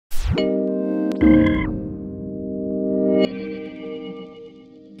Good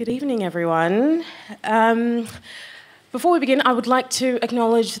evening, everyone. Before we begin, I would like to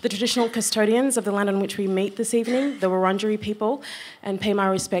acknowledge the traditional custodians of the land on which we meet this evening, the Wurundjeri people, and pay my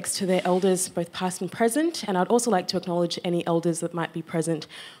respects to their elders, both past and present. And I'd also like to acknowledge any elders that might be present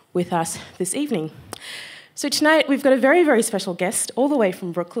with us this evening. So tonight we've got a very, very special guest all the way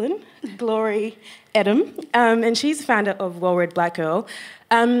from Brooklyn, Glory Edim, and she's founder of Well Read Black Girl.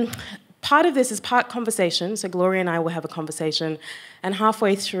 Part of this is part conversation, so Glory and I will have a conversation, and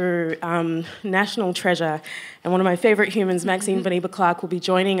halfway through, National Treasure and one of my favourite humans, Maxine Beneba Clarke, will be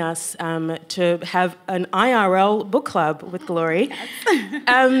joining us to have an IRL book club with Glory.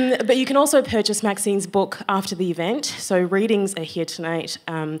 Yes. But you can also purchase Maxine's book after the event, so readings are here tonight,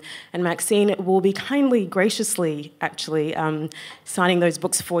 and Maxine will be kindly, graciously, actually, signing those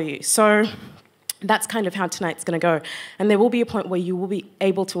books for you. So that's kind of how tonight's going to go. And there will be a point where you will be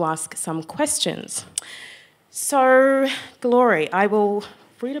able to ask some questions. So, Glory, I will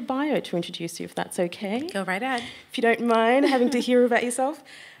read a bio to introduce you, if that's okay. Go right ahead. If you don't mind having to hear about yourself.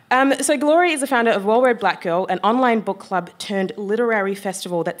 So Glory is the founder of Well Read Black Girl, an online book club turned literary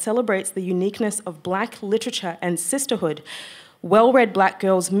festival that celebrates the uniqueness of Black literature and sisterhood. Well Read Black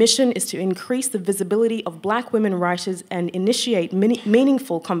Girl's mission is to increase the visibility of Black women writers and initiate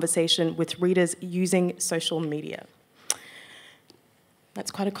meaningful conversation with readers using social media. That's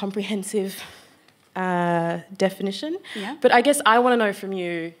quite a comprehensive definition. Yeah. But I guess I want to know from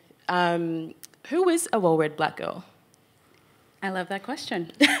you, who is a Well Read Black Girl? I love that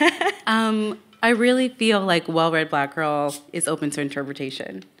question. I really feel like Well Read Black Girl is open to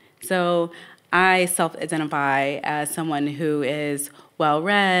interpretation. So I self-identify as someone who is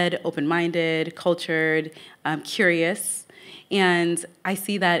well-read, open-minded, cultured, curious, and I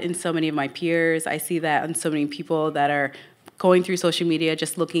see that in so many of my peers. I see that in so many people that are going through social media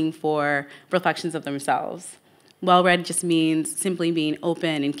just looking for reflections of themselves. Well-read just means simply being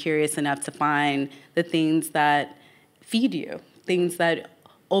open and curious enough to find the things that feed you, things that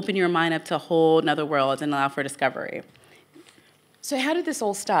open your mind up to a whole another world and allow for discovery. So how did this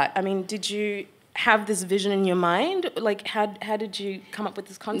all start? I mean, did you have this vision in your mind? Like, how did you come up with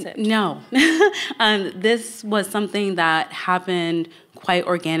this concept? No. This was something that happened quite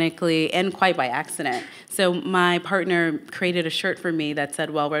organically and quite by accident. So my partner created a shirt for me that said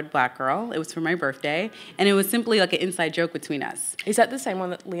Well Read Black Girl. It was for my birthday, and it was simply like an inside joke between us. Is that the same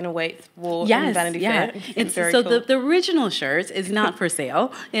one that Lena Waithe wore in Vanity Fair? It's very so cool. The original shirt is not for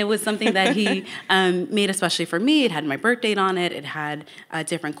sale. It was something that he made especially for me. It had my birth date on it. It had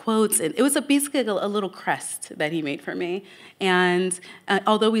different quotes. It was basically a little crest that he made for me. And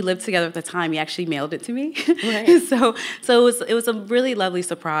although we lived together at the time, he actually mailed it to me. Right. so it was a really lovely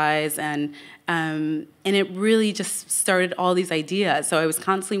surprise, and it really just started all these ideas. So I was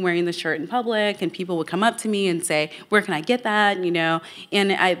constantly wearing the shirt in public, and people would come up to me and say, "Where can I get that?" You know,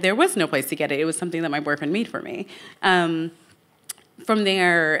 and there was no place to get it. It was something that my boyfriend made for me. From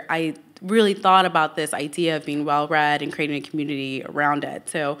there, I really thought about this idea of being well-read and creating a community around it.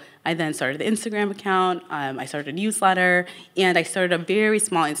 So I then started the Instagram account, I started a newsletter, and I started a very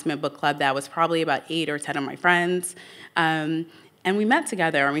small intimate book club that was probably about 8 or 10 of my friends. And we met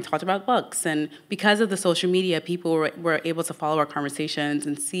together and we talked about books. And because of the social media, people were able to follow our conversations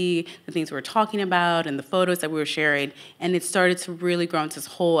and see the things we were talking about and the photos that we were sharing. And it started to really grow into this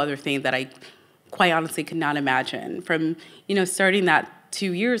whole other thing that I quite honestly could not imagine. From, starting that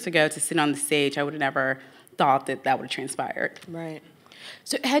 2 years ago to sit on the stage, I would have never thought that would have transpired. Right.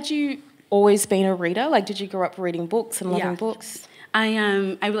 So had you always been a reader? Like, did you grow up reading books and loving books?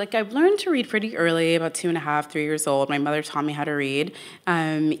 I've learned to read pretty early, about 2.5, 3 years old. My mother taught me how to read,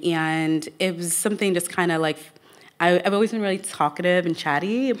 and it was something just kind of like, I've always been really talkative and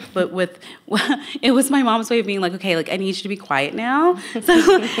chatty, but it was my mom's way of being like, okay, like I need you to be quiet now.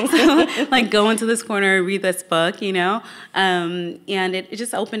 So like go into this corner, read this book, and it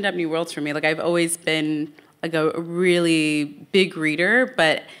just opened up new worlds for me. Like I've always been like a really big reader,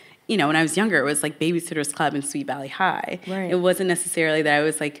 but when I was younger, it was like Babysitter's Club and Sweet Valley High. Right. It wasn't necessarily that I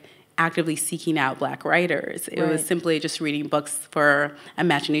was like actively seeking out Black writers. It was simply just reading books for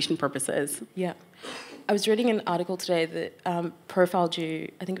imagination purposes. Yeah. I was reading an article today that profiled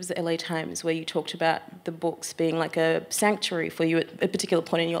you, I think it was the LA Times, where you talked about the books being like a sanctuary for you at a particular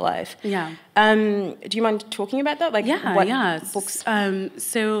point in your life. Yeah. Do you mind talking about that? Like, what books?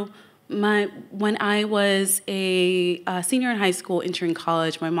 So when I was a senior in high school, entering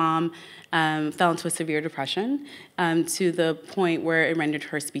college, my mom fell into a severe depression to the point where it rendered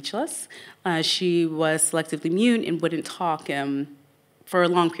her speechless. She was selectively mute and wouldn't talk for a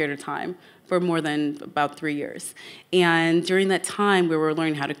long period of time. for more than about 3 years. And during that time, we were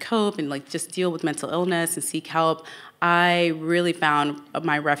learning how to cope and like just deal with mental illness and seek help. I really found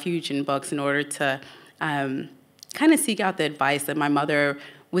my refuge in books in order to kind of seek out the advice that my mother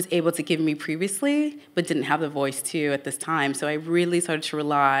was able to give me previously, but didn't have the voice to at this time. So I really started to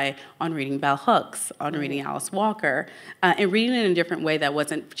rely on reading bell hooks, on reading Alice Walker, and reading it in a different way that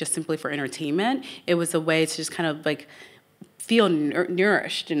wasn't just simply for entertainment. It was a way to just kind of like feel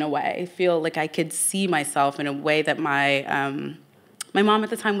nourished in a way, feel like I could see myself in a way that my mom at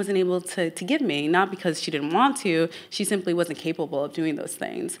the time wasn't able to give me, not because she didn't want to, she simply wasn't capable of doing those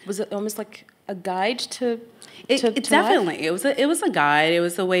things. Was it almost like a guide to It definitely. Life? It was a guide. It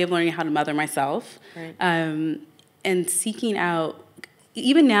was a way of learning how to mother myself. Right. And seeking out,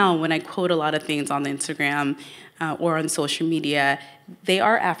 even now when I quote a lot of things on the Instagram or on social media, they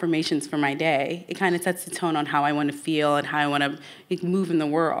are affirmations for my day. It kind of sets the tone on how I want to feel and how I want to move in the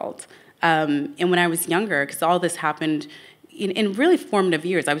world. And when I was younger, because all this happened in really formative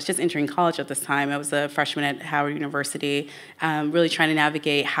years. I was just entering college at this time. I was a freshman at Howard University, really trying to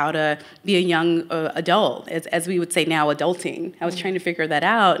navigate how to be a young adult, as we would say now, adulting. I was trying to figure that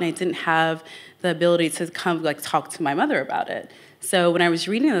out, and I didn't have the ability to come like talk to my mother about it. So when I was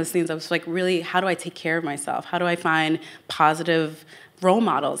reading those things, I was like, really, how do I take care of myself? How do I find positive role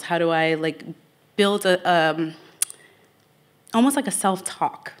models? How do I like build almost like a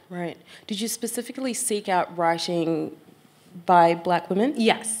self-talk? Right. Did you specifically seek out writing by Black women?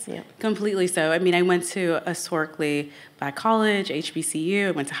 Yes, completely so. I mean, I went to a historically Black college, HBCU.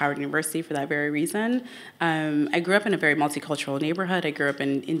 I went to Howard University for that very reason. I grew up in a very multicultural neighborhood. I grew up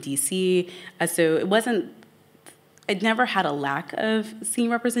in D.C., so it wasn't, I'd never had a lack of scene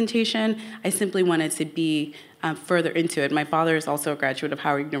representation. I simply wanted to be further into it. My father is also a graduate of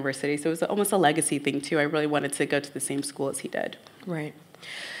Howard University, so it was almost a legacy thing, too. I really wanted to go to the same school as he did. Right.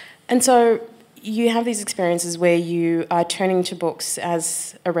 And so you have these experiences where you are turning to books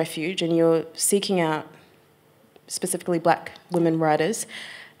as a refuge and you're seeking out specifically Black women writers.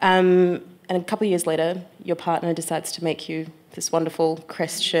 And a couple of years later, your partner decides to make you this wonderful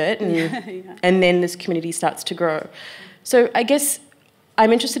crest shirt and then this community starts to grow. So I guess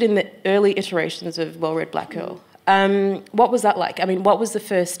I'm interested in the early iterations of Well Read Black Girl. What was that like? I mean, what was the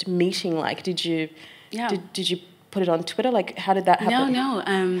first meeting like? Did you put it on Twitter? Like, how did that happen?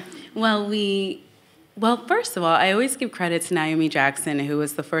 No. Well, first of all, I always give credit to Naomi Jackson, who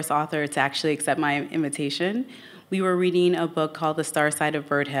was the first author to actually accept my invitation. We were reading a book called The Star Side of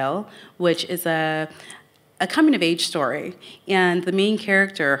Bird Hill, which is a coming-of-age story. And the main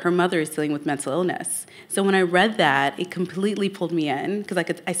character, her mother, is dealing with mental illness. So when I read that, it completely pulled me in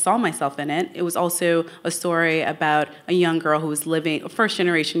because I saw myself in it. It was also a story about a young girl who was living, a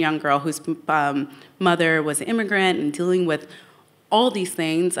first-generation young girl whose mother was an immigrant and dealing with all these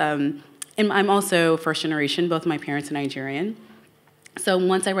things. And I'm also first-generation. Both my parents are Nigerian. So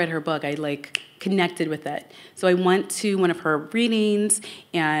once I read her book, I connected with it. So I went to one of her readings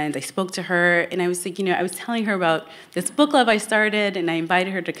and I spoke to her and I was like, I was telling her about this book club I started and I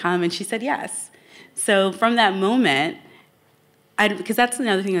invited her to come and she said yes. So from that moment, because that's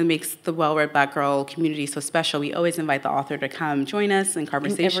another thing that makes the Well Read Black Girl community so special, we always invite the author to come join us in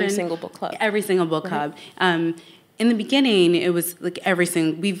conversation. In every single book club. Every single book club. In the beginning, it was like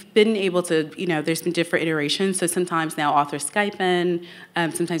everything. We've been able to, there's been different iterations. So sometimes now authors Skype in.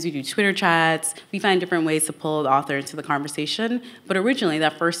 Sometimes we do Twitter chats. We find different ways to pull the author into the conversation. But originally,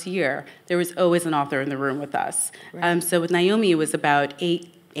 that first year, there was always an author in the room with us. Right. So with Naomi, it was about eight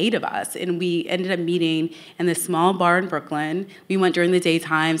of us, and we ended up meeting in this small bar in Brooklyn. We went during the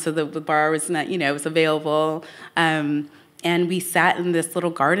daytime, so the bar was not, was available. And we sat in this little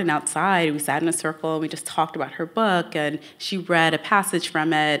garden outside. We sat in a circle, and we just talked about her book, and she read a passage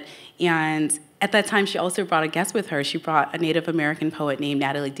from it. And at that time, she also brought a guest with her. She brought a Native American poet named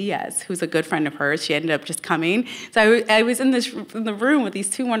Natalie Diaz, who's a good friend of hers. She ended up just coming. So I was in the room with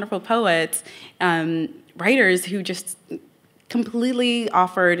these two wonderful poets, writers who just completely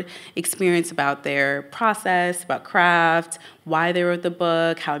offered experience about their process, about craft, why they wrote the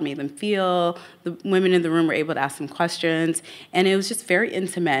book, how it made them feel. The women in the room were able to ask them questions, and it was just very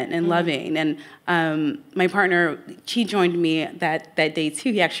intimate and loving. And my partner, he joined me that day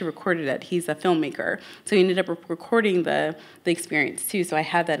too. He actually recorded it. He's a filmmaker, so he ended up recording the experience too. So I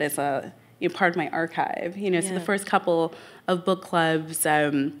had that as a part of my archive. So the first couple of book clubs.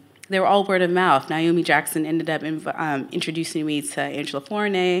 They were all word of mouth. Naomi Jackson ended up introducing me to Angela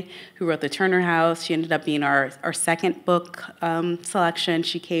Flournoy, who wrote The Turner House. She ended up being our second book selection.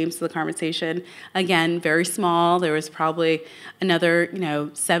 She came to the conversation. Again, very small. There was probably another,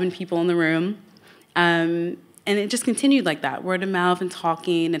 7 people in the room. And And it just continued like that, word of mouth and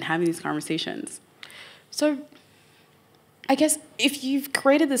talking and having these conversations. So I guess if you've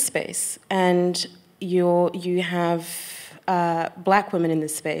created this space and you have Black women in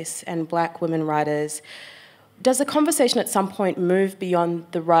this space and Black women writers, does the conversation at some point move beyond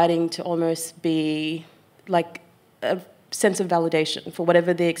the writing to almost be like a sense of validation for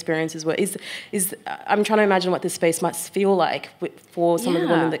whatever the experiences were? I'm trying to imagine what this space must feel like for some of the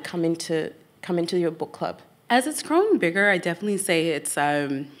women that come into your book club. As it's grown bigger, I definitely say it's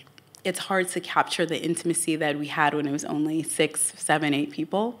hard to capture the intimacy that we had when it was only 6, 7, 8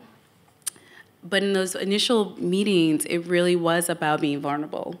 people. But in those initial meetings, it really was about being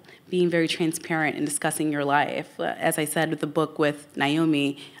vulnerable, being very transparent and discussing your life. As I said with the book with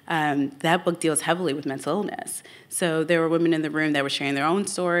Naomi, that book deals heavily with mental illness. So there were women in the room that were sharing their own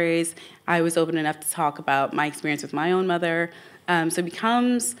stories. I was open enough to talk about my experience with my own mother. So it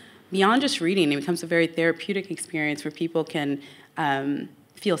becomes, beyond just reading, it becomes a very therapeutic experience where people can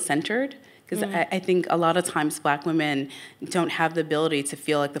feel centered. Because I think a lot of times Black women don't have the ability to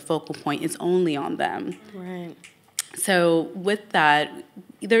feel like the focal point is only on them. Right. So with that,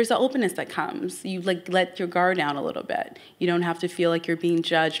 there's an openness that comes. You let your guard down a little bit. You don't have to feel like you're being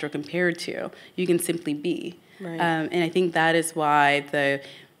judged or compared to. You can simply be. Right. And I think that is why the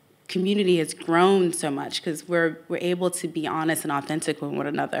community has grown so much, because we're able to be honest and authentic with one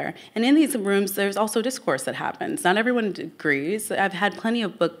another. And in these rooms, there's also discourse that happens. Not everyone agrees. I've had plenty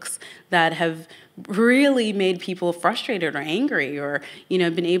of books that have really made people frustrated or angry, or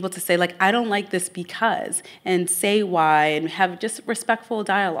been able to say, like, I don't like this because, and say why, and have just respectful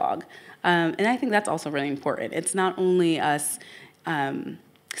dialogue. And I think that's also really important. It's not only us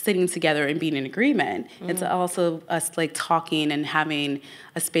sitting together and being in agreement. It's also us like talking and having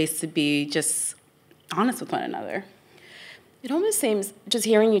a space to be just honest with one another. It almost seems, just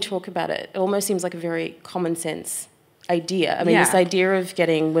hearing you talk about it, it almost seems like a very common sense idea. I mean, this idea of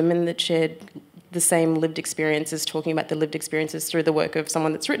getting women that shared the same lived experiences, talking about the lived experiences through the work of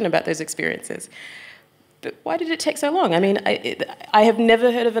someone that's written about those experiences. But why did it take so long? I mean, I have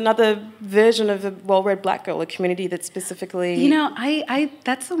never heard of another version of a well-read Black girl, a community that specifically...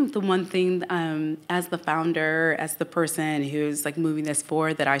 That's the one thing as the founder, as the person who's like moving this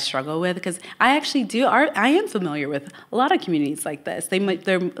forward, that I struggle with, because I actually I am familiar with a lot of communities like this.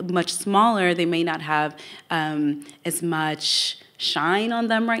 They're much smaller. They may not have as much shine on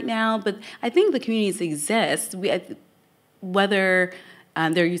them right now, but I think the communities exist. Whether...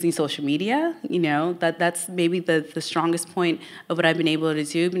 they're using social media, that's maybe the strongest point of what I've been able to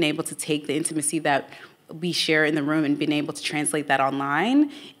do, been able to take the intimacy that we share in the room and been able to translate that online,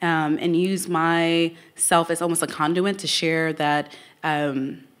 and use myself as almost a conduit to share that,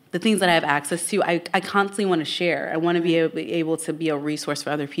 the things that I have access to, I constantly want to share. I want to be able to be a resource for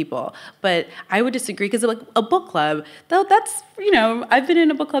other people. But I would disagree, because like a book club, though, that's, I've been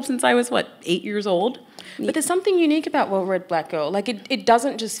in a book club since I was, 8 years old? But there's something unique about Well-Read Black Girl. Like, it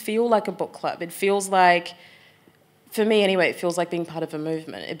doesn't just feel like a book club. It feels like, for me anyway, it feels like being part of a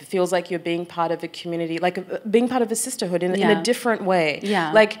movement. It feels like you're being part of a community, like being part of a sisterhood in a different way.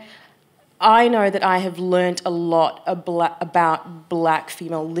 Yeah. Like, I know that I have learned a lot about Black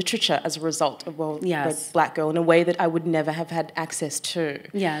female literature as a result of Well-Read Black Girl in a way that I would never have had access to.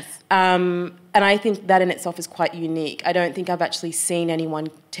 Yes. And I think that in itself is quite unique. I don't think I've actually seen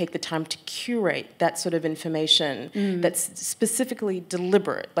anyone take the time to curate that sort of information that's specifically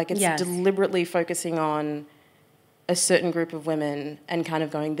deliberate. Like, it's deliberately focusing on a certain group of women and kind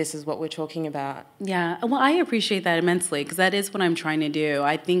of going, this is what we're talking about. Yeah. Well, I appreciate that immensely, because that is what I'm trying to do.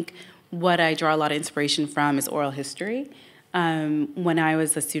 I think what I draw a lot of inspiration from is oral history. When I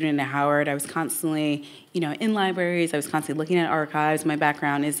was a student at Howard, I was constantly, in libraries. I was constantly looking at archives. My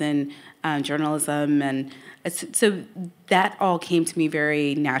background is in journalism, and so that all came to me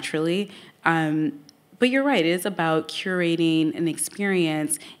very naturally. But you're right; it is about curating an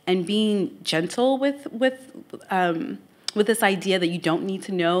experience and being gentle with this idea that you don't need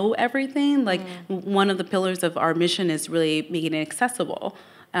to know everything. Like, one of the pillars of our mission is really making it accessible.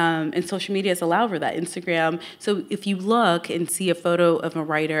 And social media has allowed for that. Instagram. So if you look and see a photo of a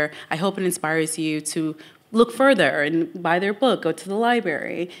writer, I hope it inspires you to look further and buy their book, go to the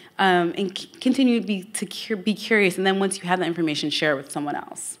library, and continue to be curious. And then once you have that information, share it with someone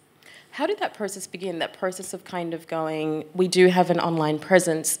else. How did that process begin? That process of kind of going, we do have an online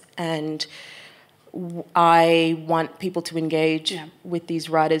presence, and I want people to engage with these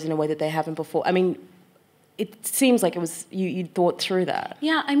writers in a way that they haven't before. I mean, it seems like it was you thought through that.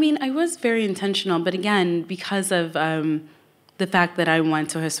 Yeah, I mean, I was very intentional, but again, because of the fact that I went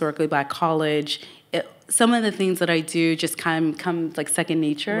to a historically Black college, some of the things that I do just kind of come like second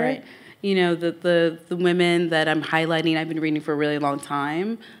nature. Right. You know, the women that I'm highlighting, I've been reading for a really long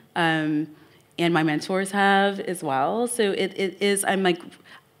time, and my mentors have as well. So it is, I'm like,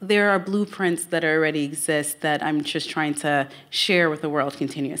 there are blueprints that already exist that I'm just trying to share with the world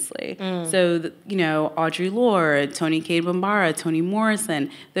continuously. So, you know, Audre Lorde, Toni Bambara, Toni Morrison,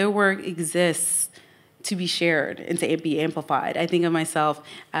 their work exists to be shared and to be amplified. I think of myself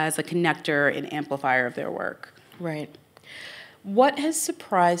as a connector and amplifier of their work. Right. What has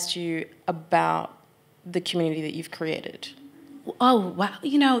surprised you about the community that you've created? Oh, wow.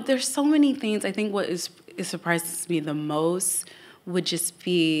 You know, there's so many things. I think what surprises me the most would just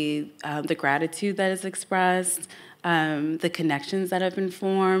be the gratitude that is expressed, the connections that have been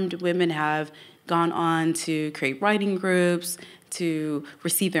formed. Women have gone on to create writing groups, to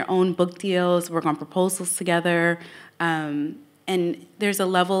receive their own book deals, work on proposals together. And there's a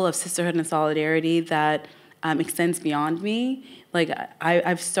level of sisterhood and solidarity that extends beyond me. Like,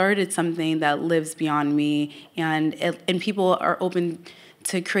 I've started something that lives beyond me, and people are open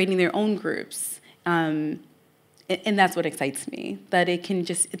to creating their own groups. And that's what excites me, that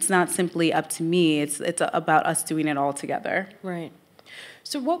it's not simply up to me, it's about us doing it all together. Right.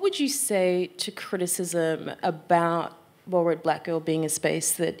 So what would you say to criticism about Well-Read Black Girl being a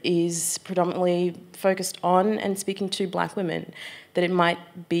space that is predominantly focused on and speaking to Black women, that it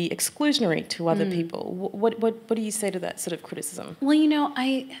might be exclusionary to other people? What do you say to that sort of criticism? Well, you know,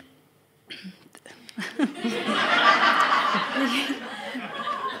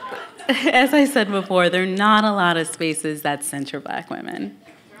 as I said before, there are not a lot of spaces that center Black women.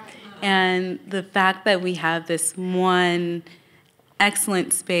 And the fact that we have this one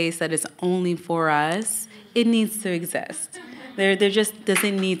excellent space that is only for us, it needs to exist. There just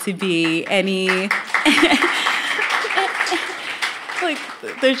doesn't need to be any... like,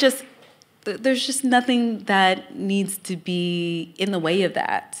 there's just nothing that needs to be in the way of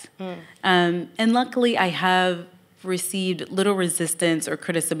that. And luckily, I have received little resistance or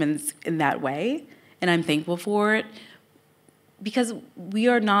criticism in that way, and I'm thankful for it, because we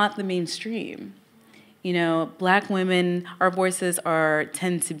are not the mainstream. You know, Black women, our voices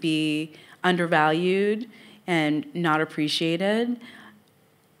tend to be undervalued and not appreciated,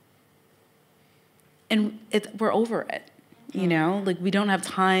 and we're over it. You know, like, we don't have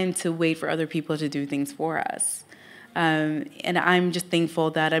time to wait for other people to do things for us, and I'm just thankful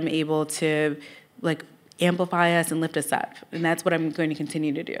that I'm able to, like, amplify us and lift us up. And that's what I'm going to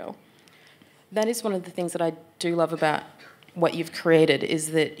continue to do. That is one of the things that I do love about what you've created,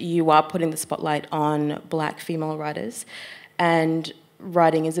 is that you are putting the spotlight on Black female writers. And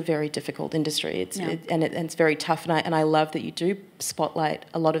writing is a very difficult industry. It's very tough. And I love that you do spotlight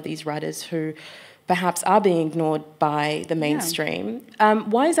a lot of these writers who perhaps are being ignored by the mainstream.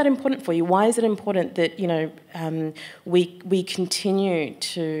 Why is that important for you? Why is it important that, you know, we continue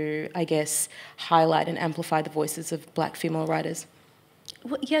to, I guess, highlight and amplify the voices of Black female writers?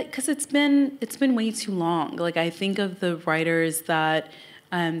 Well, yeah, because it's been way too long. Like, I think of the writers that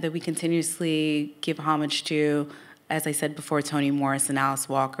we continuously give homage to. As I said before, Toni Morrison, Alice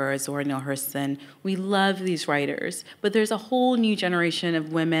Walker, Zora Neale Hurston. We love these writers, but there's a whole new generation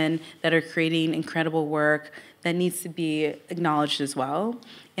of women that are creating incredible work that needs to be acknowledged as well.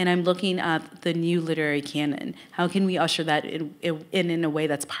 And I'm looking at the new literary canon. How can we usher that in a way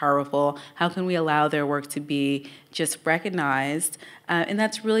that's powerful? How can we allow their work to be just recognized? And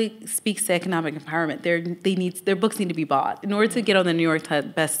that's really speaks to economic empowerment. Their books need to be bought. In order to get on the New York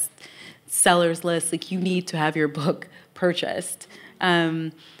Times bestsellers list, like, you need to have your book purchased.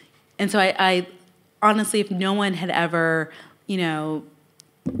 And so I honestly, if no one had ever, you know,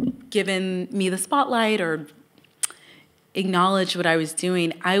 given me the spotlight or acknowledged what I was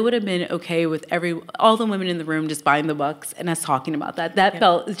doing, I would have been okay with all the women in the room just buying the books and us talking about that. That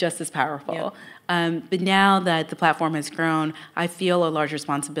felt just as powerful. But now that the platform has grown, I feel a large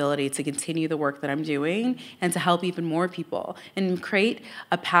responsibility to continue the work that I'm doing and to help even more people and create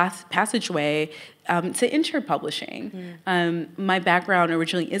a passageway to enter publishing. My background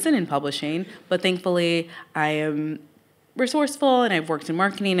originally isn't in publishing, but thankfully I am resourceful, and I've worked in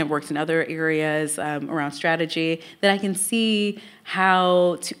marketing, I've worked in other areas around strategy, that I can see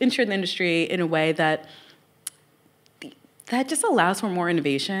how to enter the industry in a way that just allows for more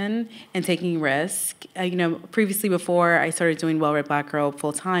innovation and taking risk. You know, previously, before I started doing Well-Read Black Girl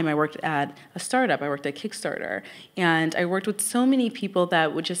full-time, I worked at a startup. I worked at Kickstarter. And I worked with so many people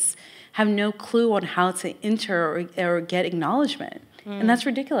that would just have no clue on how to enter or get acknowledgement. And that's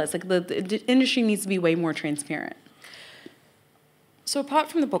ridiculous. Like, the industry needs to be way more transparent. So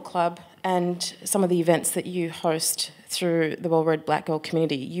apart from the book club and some of the events that you host through the Well-Read Black Girl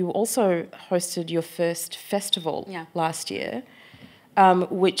community, you also hosted your first festival last year.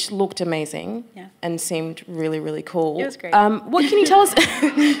 which looked amazing and seemed really, really cool. It was great. What can you tell us?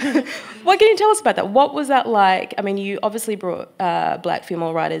 What can you tell us about that? What was that like? I mean, you obviously brought Black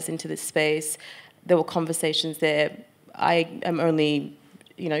female writers into this space. There were conversations there. I am only,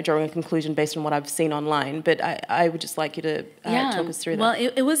 drawing a conclusion based on what I've seen online, but I would just like you to talk us through that.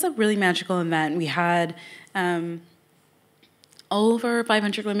 Well, it was a really magical event. We had over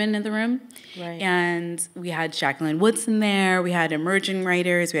 500 women in the room. Right. And we had Jacqueline Woods in there. We had emerging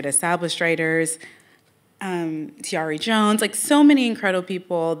writers. We had established writers. Tiari Jones. Like, so many incredible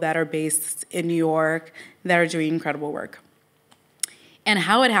people that are based in New York that are doing incredible work. And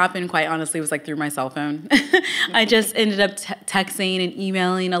how it happened, quite honestly, was like through my cell phone. I just ended up texting and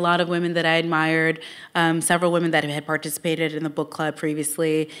emailing a lot of women that I admired, several women that had participated in the book club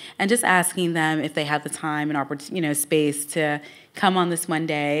previously, and just asking them if they had the time and opportunity, space to come on this one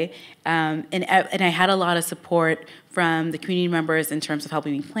day. And I had a lot of support from the community members in terms of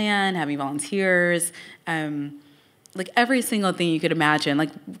helping me plan, having volunteers, like every single thing you could imagine. Like,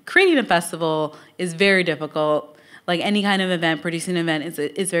 creating a festival is very difficult. Like any kind of event, producing an event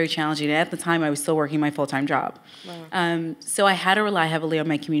is very challenging. And at the time, I was still working my full-time job. Wow. So I had to rely heavily on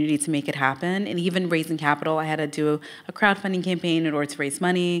my community to make it happen. And even raising capital, I had to do a crowdfunding campaign in order to raise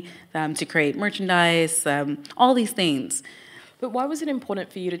money, to create merchandise, all these things. But why was it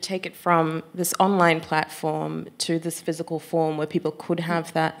important for you to take it from this online platform to this physical form where people could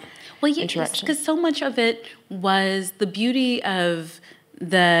have that interaction? Because so much of it was the beauty of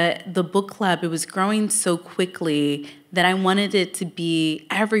the book club. It was growing so quickly that I wanted it to be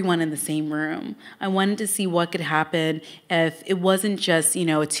everyone in the same room. I wanted to see what could happen if it wasn't just, a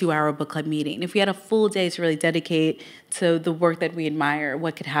 2-hour book club meeting. If we had a full day to really dedicate to the work that we admire,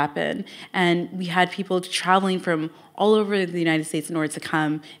 what could happen? And we had people traveling from all over the United States in order to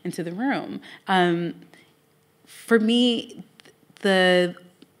come into the room. For me,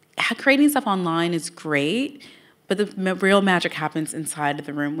 creating stuff online is great, but the real magic happens inside of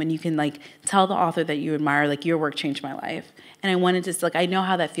the room when you can tell the author that you admire, your work changed my life. And I wanted to, I know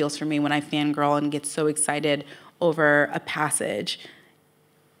how that feels for me when I fangirl and get so excited over a passage.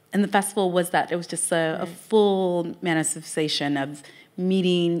 And the festival was that. It was just a full manifestation of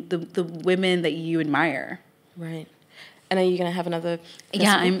meeting the women that you admire. Right. And are you going to have another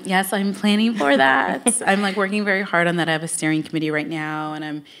festival? I'm planning for that. I'm working very hard on that. I have a steering committee right now, and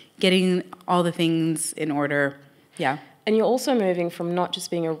I'm getting all the things in order. Yeah. And you're also moving from not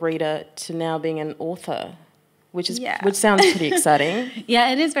just being a reader to now being an author, which sounds pretty exciting.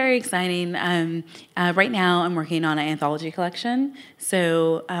 Yeah, it is very exciting. Right now, I'm working on an anthology collection.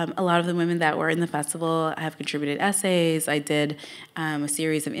 So a lot of the women that were in the festival have contributed essays. I did a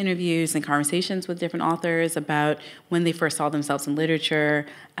series of interviews and conversations with different authors about when they first saw themselves in literature.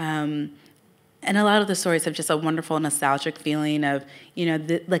 And a lot of the stories have just a wonderful nostalgic feeling of,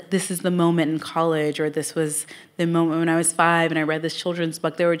 this is the moment in college, or this was the moment when I was 5 and I read this children's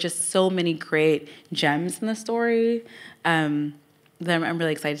book. There were just so many great gems in the story that I'm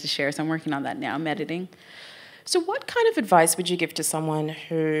really excited to share. So I'm working on that now. I'm editing. So what kind of advice would you give to someone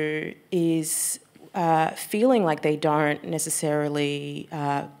who is feeling like they don't necessarily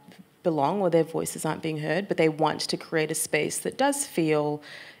belong, or their voices aren't being heard, but they want to create a space that does feel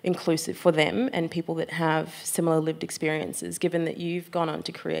inclusive for them and people that have similar lived experiences, given that you've gone on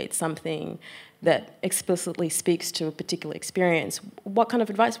to create something that explicitly speaks to a particular experience? What kind of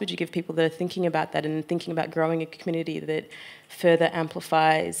advice would you give people that are thinking about that and thinking about growing a community that further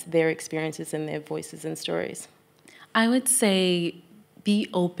amplifies their experiences and their voices and stories? I would say be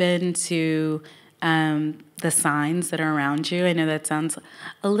open to the signs that are around you. I know that sounds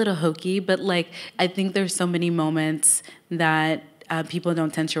a little hokey, but I think there's so many moments that people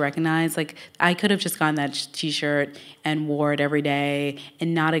don't tend to recognize. I could have just gotten that T-shirt and wore it every day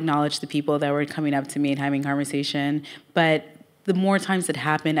and not acknowledged the people that were coming up to me and having conversation. But the more times it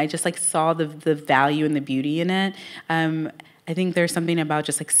happened, I just saw the value and the beauty in it. I think there's something about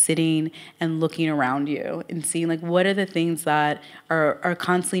just like sitting and looking around you and seeing like what are the things that are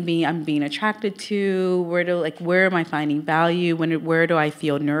constantly I'm being attracted to, where am I finding value, where do I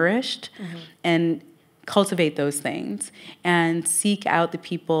feel nourished, mm-hmm. and cultivate those things and seek out the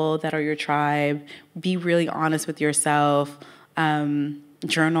people that are your tribe. Be really honest with yourself.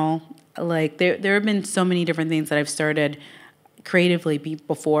 Journal. Like there have been so many different things that I've started creatively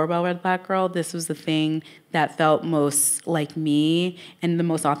before about Red Black Girl. This was the thing that felt most like me and the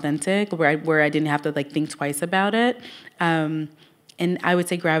most authentic, where I didn't have to like think twice about it. And I would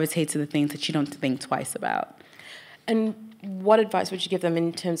say gravitate to the things that you don't think twice about. And what advice would you give them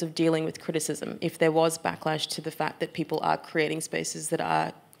in terms of dealing with criticism if there was backlash to the fact that people are creating spaces that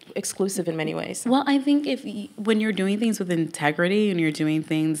are exclusive in many ways. Well, I think when you're doing things with integrity and you're doing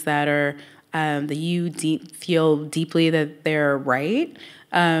things that are that you feel deeply that they're right,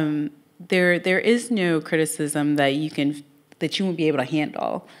 there is no criticism that you won't be able to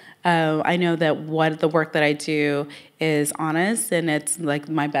handle. I know that the work that I do is honest and it's like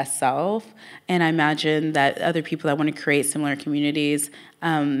my best self. And I imagine that other people that want to create similar communities,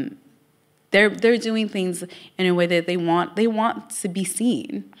 they're doing things in a way that they want to be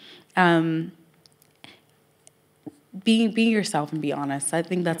seen. Being yourself and be honest. I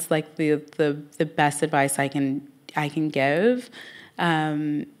think that's like the best advice I can give.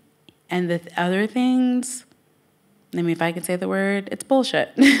 And the other things, I mean, if I can say the word, it's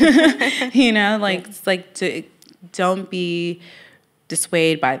bullshit. It's like don't be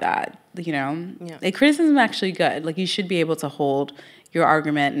dissuaded by that. Like criticism is actually good. Like you should be able to hold your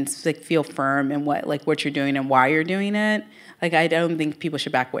argument and like feel firm in what you're doing and why you're doing it. Like I don't think people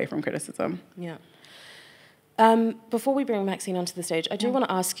should back away from criticism. Yeah. Before we bring Maxine onto the stage, I do want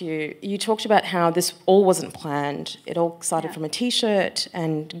to ask you, you talked about how this all wasn't planned. It all started from a T-shirt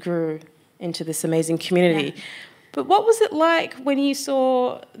and grew into this amazing community. Yeah. But what was it like when you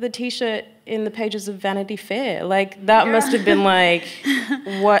saw the T-shirt in the pages of Vanity Fair? Like, that must have been like,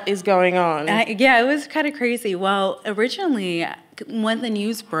 what is going on? It was kind of crazy. Well, originally, when the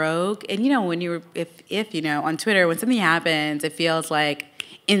news broke, and when if on Twitter, when something happens, it feels like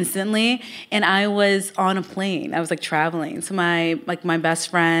instantly. And I was on a plane. I was like traveling. So my best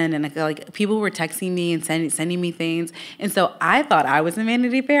friend and like people were texting me and sending me things. And so I thought I was in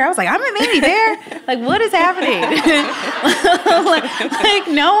Vanity Fair. I was like, I'm in Vanity Fair? Like, what is happening? like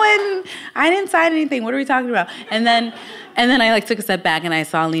no one, I didn't sign anything. What are we talking about? And then I like took a step back and I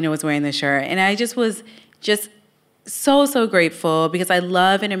saw Lena was wearing the shirt. And I just was so grateful because I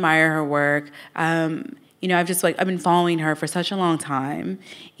love and admire her work. I've been following her for such a long time,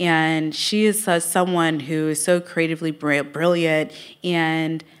 and she is someone who is so creatively brilliant,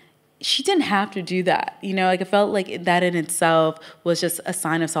 and she didn't have to do that. I felt like that in itself was just a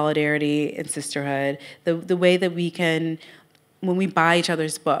sign of solidarity and sisterhood. The way that we can, when we buy each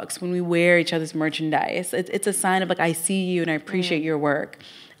other's books, when we wear each other's merchandise, it's a sign of like, I see you and I appreciate your work.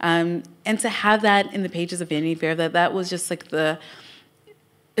 And to have that in the pages of Vanity Fair, that was just like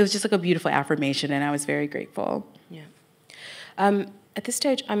it was just like a beautiful affirmation, and I was very grateful. Yeah. At this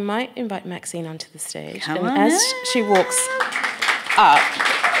stage, I might invite Maxine onto the stage. Come and on as in. she walks up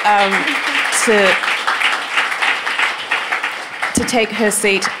to take her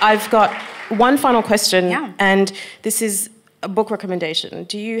seat, I've got one final question, and this is a book recommendation.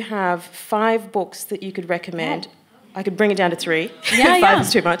 Do you have 5 books that you could recommend? Yeah. I could bring it down to 3. 5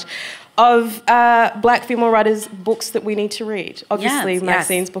 is too much. Of Black female writers' books that we need to read. Obviously,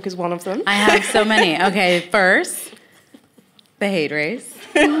 Maxine's book is one of them. I have so many. Okay, first, The Hate Race.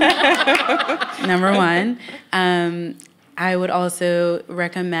 Number 1. I would also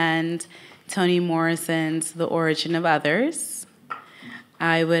recommend Toni Morrison's The Origin of Others.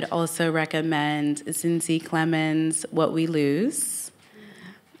 I would also recommend Zinzi Clemens' What We Lose.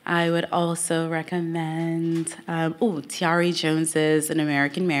 I would also recommend Tiari Jones's An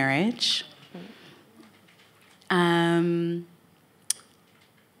American Marriage. Audre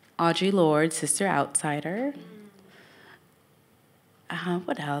Lorde's Sister Outsider.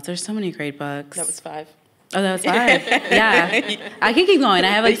 What else? There's so many great books. That was 5. Oh, that was 5. Yeah. I can keep going. I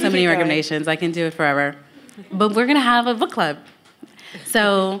have like so many recommendations. I can do it forever. But we're going to have a book club.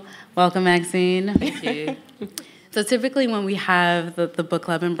 So welcome, Maxine. Thank you. So typically when we have the book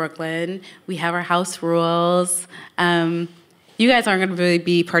club in Brooklyn, we have our house rules. You guys aren't going to really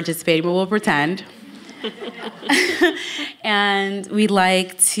be participating, but we'll pretend. And we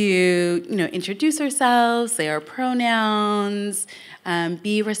like to, introduce ourselves, say our pronouns,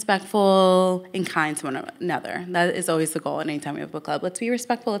 be respectful and kind to one another. That is always the goal anytime we have a book club. Let's be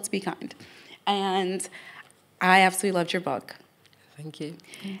respectful, let's be kind. And I absolutely loved your book. Thank you.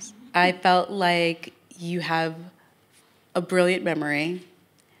 Yes. I felt like you have a brilliant memory.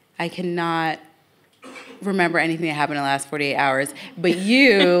 I cannot remember anything that happened in the last 48 hours, but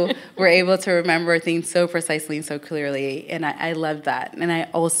you were able to remember things so precisely and so clearly, and I loved that. And I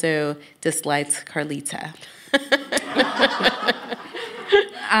also disliked Carlita.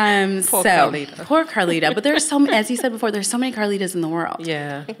 Carlita. Poor Carlita. But there's so, as you said before, there's so many Carlitas in the world.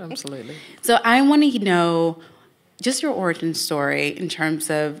 Yeah, absolutely. So I want to know just your origin story in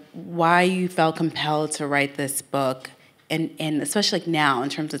terms of why you felt compelled to write this book, and especially like now in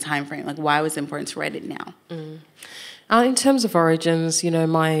terms of time frame, like why was it important to write it now? In terms of origins,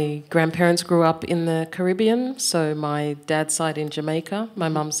 my grandparents grew up in the Caribbean, so my dad's side in Jamaica, my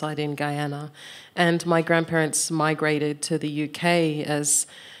mum's side in Guyana, and my grandparents migrated to the UK as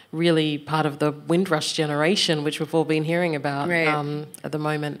really part of the Windrush generation, which we've all been hearing about at the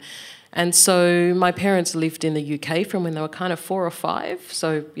moment. And so my parents lived in the UK from when they were kind of 4 or 5.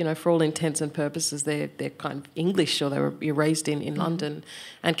 So, you know, for all intents and purposes, they're kind of English, or they were raised in London,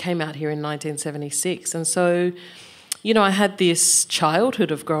 and came out here in 1976. And so, you know, I had this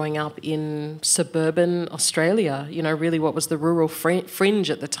childhood of growing up in suburban Australia, you know, really what was the rural fringe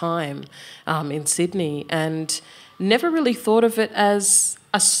at the time in Sydney, and never really thought of it as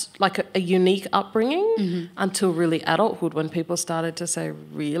a unique upbringing until really adulthood, when people started to say,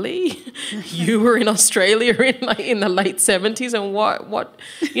 really? You were in Australia in the late 70s, and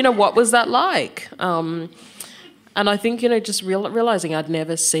what was that like? And I think, you know, just realising I'd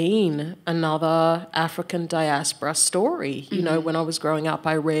never seen another African diaspora story. You know, when I was growing up,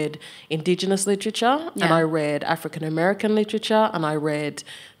 I read Indigenous literature and I read African American literature and I read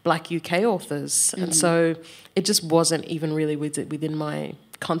Black UK authors. And so it just wasn't even really within my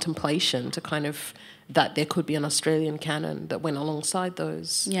contemplation to kind of that there could be an Australian canon that went alongside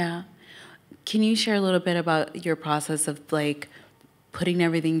those. Yeah. Can you share a little bit about your process of like putting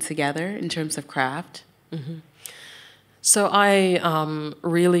everything together in terms of craft? So I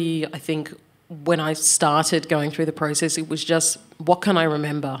think when I started going through the process, it was just, what can I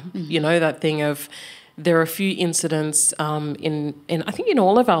remember? You know, that thing of, there are a few incidents in I think in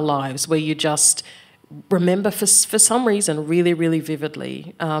all of our lives where you just remember for some reason really, really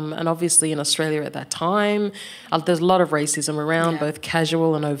vividly. And obviously in Australia at that time, there's a lot of racism around, both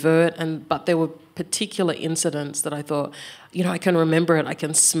casual and overt, but there were particular incidents that I thought, you know, I can remember it. I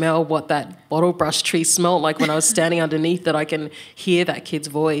can smell what that bottle brush tree smelled like when I was standing underneath it. I can hear that kid's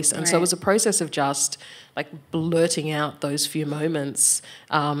voice. And so it was a process of just like blurting out those few moments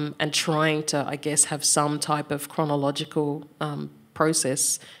and trying to, I guess, have some type of chronological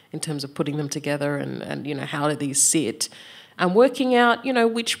process in terms of putting them together and you know, how do these sit? And working out, you know,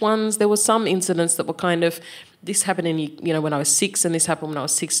 which ones, there were some incidents that were kind of, this happened in, you know, when I was 6 and this happened when I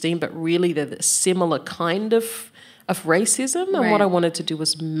was 16, but really they're the similar kind of racism. And what I wanted to do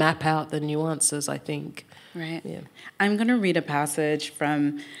was map out the nuances, I think. Right. Yeah. I'm going to read a passage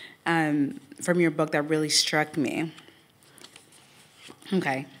from your book that really struck me.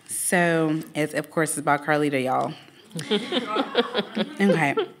 Okay. So, of course, it's about Carlita, y'all.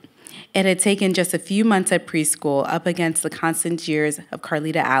 Okay. It had taken just a few months at preschool up against the constant jeers of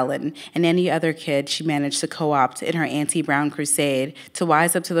Carlita Allen and any other kid she managed to co-opt in her anti-Brown crusade to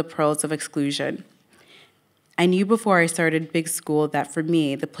wise up to the pearls of exclusion. I knew before I started big school that for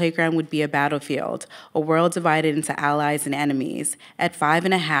me, the playground would be a battlefield, a world divided into allies and enemies. At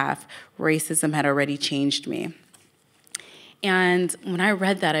 5.5, racism had already changed me. And when I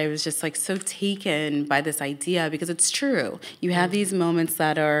read that, I was just like so taken by this idea, because it's true. You have these moments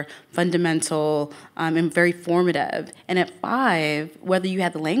that are fundamental and very formative. And at 5, whether you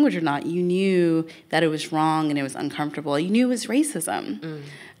had the language or not, you knew that it was wrong and it was uncomfortable. You knew it was racism.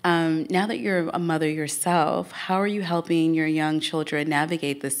 Now that you're a mother yourself, how are you helping your young children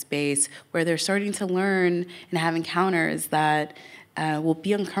navigate this space where they're starting to learn and have encounters that will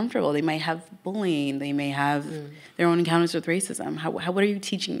be uncomfortable? They might have bullying. They may have their own encounters with racism. What are you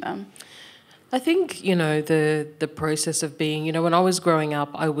teaching them? I think, you know, the process of being, you know, when I was growing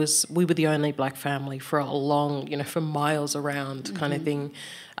up, we were the only black family for a long, you know, for miles around kind of thing.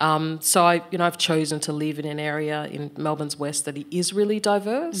 So I've chosen to live in an area in Melbourne's west that is really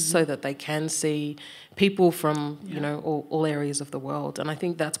diverse, so that they can see people from, you know, all areas of the world. And I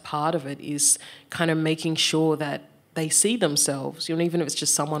think that's part of it, is kind of making sure that they see themselves, you know, even if it's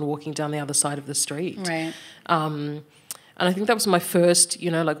just someone walking down the other side of the street. Right. And I think that was my first, you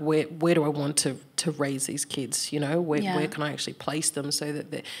know, like where do I want to raise these kids, you know, where can I actually place them so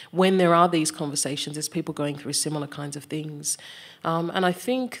that when there are these conversations, there's people going through similar kinds of things. And I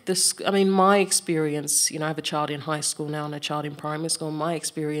think my experience, you know, I have a child in high school now and a child in primary school. My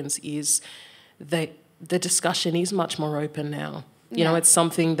experience is that the discussion is much more open now. You know, it's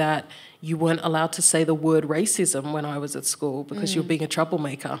something that you weren't allowed to say the word racism when I was at school because you were being a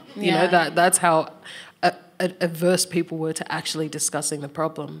troublemaker. You know, that's how averse people were to actually discussing the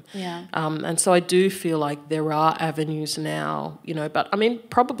problem. Yeah. And so I do feel like there are avenues now, you know, but I mean,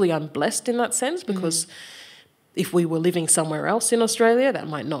 probably I'm blessed in that sense, because if we were living somewhere else in Australia, that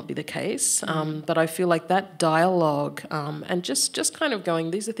might not be the case. But I feel like that dialogue and just kind of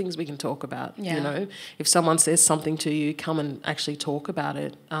going, these are things we can talk about. You know, if someone says something to you, come and actually talk about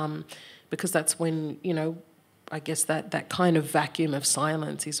it, because that's when, you know, I guess that kind of vacuum of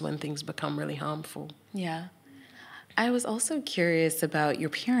silence is when things become really harmful. Yeah. I was also curious about your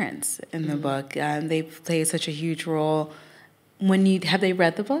parents in the book. They play such a huge role. Have they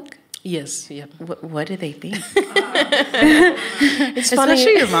read the book? Yes, yeah. What do they think? It's funny.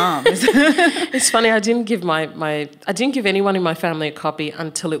 Especially your mom. It's funny. I didn't give I didn't give anyone in my family a copy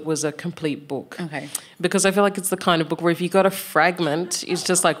until it was a complete book. Okay. Because I feel like it's the kind of book where if you got a fragment, it's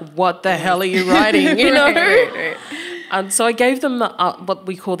just like, what the hell are you writing? You know. Right. And so I gave them the what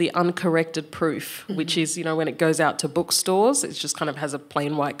we call the uncorrected proof, which is, you know, when it goes out to bookstores, it just kind of has a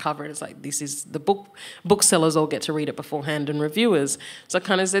plain white cover. And it's like, this is the book. Booksellers all get to read it beforehand, and reviewers. So I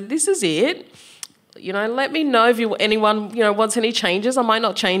kind of said, this is it. You know, let me know if anyone, you know, wants any changes. I might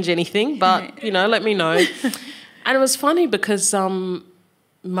not change anything, but, you know, let me know. And it was funny because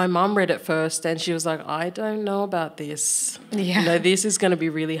my mum read it first and she was like, I don't know about this. Yeah. You know, this is going to be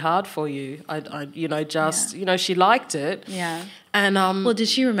really hard for you. You know, you know, she liked it. Yeah. And well, did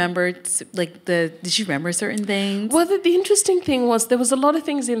she remember did she remember certain things? Well, the interesting thing was there was a lot of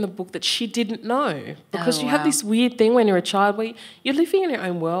things in the book that she didn't know, because you have this weird thing when you're a child where you're living in your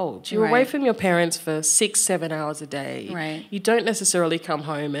own world. You're away from your parents for 6-7 hours a day. Right. You don't necessarily come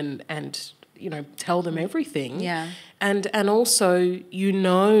home and you know, tell them everything. Yeah. And also, you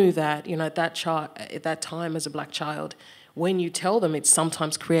know, that, you know, at that time as a black child, when you tell them, it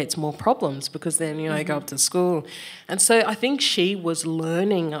sometimes creates more problems, because then, you know, you go up to school. And so I think she was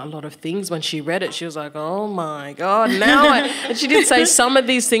learning a lot of things when she read it. She was like, oh my God, now and she did say, some of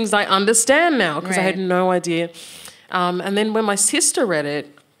these things I understand now, because I had no idea. And then when my sister read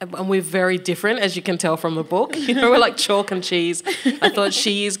it, and we're very different, as you can tell from the book. You know, we're like chalk and cheese. I thought,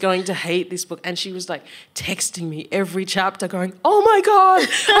 she is going to hate this book. And she was like texting me every chapter going, oh my God,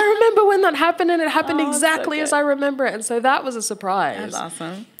 I remember when that happened, and it happened exactly as I remember it. And so that was a surprise. That's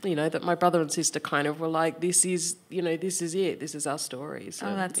awesome. You know, that my brother and sister kind of were like, this is, you know, this is it. This is our story. So,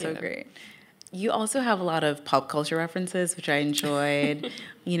 that's so great. You also have a lot of pop culture references, which I enjoyed.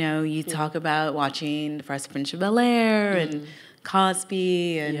 You know, you talk about watching The Fresh Prince of Bel-Air and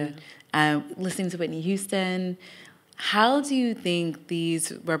Cosby and listening to Whitney Houston. How do you think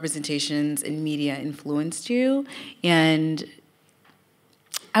these representations in media influenced you? And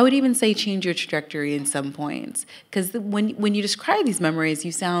I would even say change your trajectory in some points. Because when you describe these memories,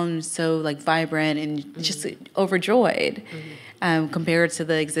 you sound so like vibrant and just overjoyed compared to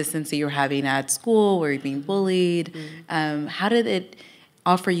the existence that you're having at school where you're being bullied. How did it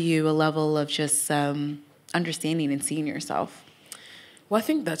offer you a level of just understanding and seeing yourself? Well, I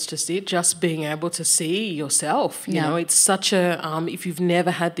think that's just it, just being able to see yourself. You know, it's such a, if you've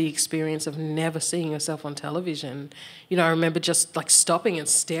never had the experience of never seeing yourself on television, you know, I remember just like stopping and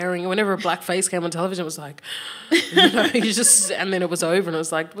staring. Whenever a black face came on television, it was like, you know, you just, and then it was over and it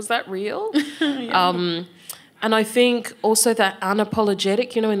was like, was that real? And I think also that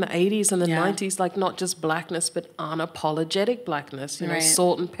unapologetic, you know, in the 80s and the 90s, like not just blackness, but unapologetic blackness, you know,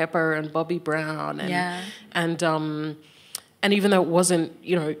 Salt and Pepper and Bobby Brown. And even though it wasn't,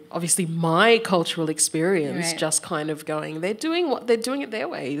 you know, obviously my cultural experience, just kind of going, they're doing it their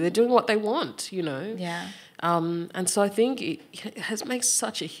way. They're doing what they want, you know. Yeah. And so I think it makes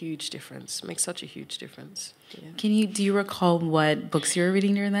such a huge difference. Yeah. Do you recall what books you were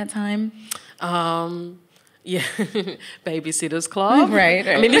reading during that time? Yeah, Babysitter's Club. Right.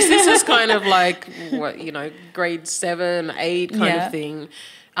 I mean, this is kind of like, what, you know, grade 7, 8 kind of thing.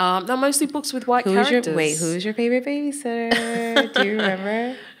 They're mostly books with white characters. Who's your favorite babysitter? Do you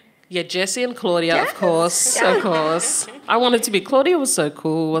remember? Yeah, Jessie and Claudia, of course. Of course. I wanted to be. Claudia was so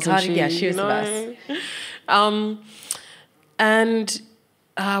cool, wasn't she? Yeah, she was the best. And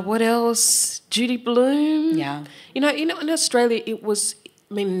what else? Judy Blume. Yeah. You know, in Australia, it was,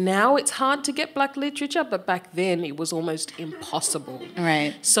 I mean, now it's hard to get black literature, but back then it was almost impossible.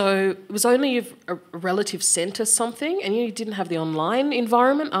 Right. So it was only if a relative sent us something, and you didn't have the online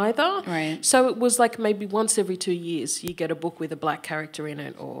environment either. Right. So it was like maybe once every 2 years you get a book with a black character in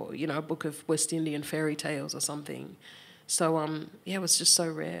it, or, you know, a book of West Indian fairy tales or something. So, it was just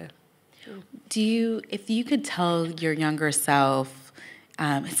so rare. If you could tell your younger self,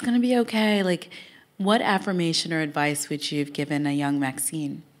 it's going to be okay, like, what affirmation or advice would you have given a young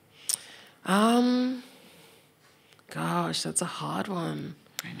Maxine? Gosh, that's a hard one.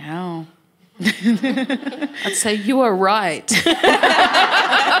 I know. I'd say you are right.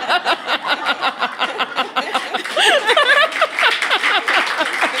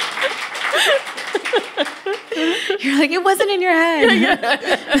 You're like, it wasn't in your head.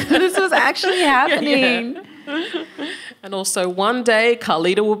 This was actually happening. And also one day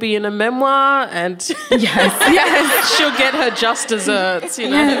Carlita will be in a memoir, and yes, she'll get her just desserts, you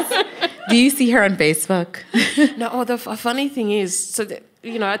know. Yes. Do you see her on Facebook? No, the funny thing is, so that,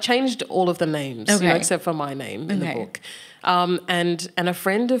 I changed all of the names, except for my name in the book. And a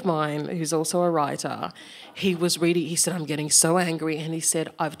friend of mine who's also a writer, he was reading, he said, I'm getting so angry. And he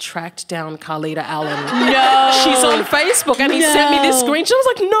said, I've tracked down Carlita Allen. No. She's on Facebook. And he sent me this screenshot. I was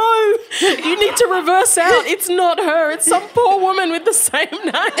like, no, you need to reverse out. It's not her. It's some poor woman with the same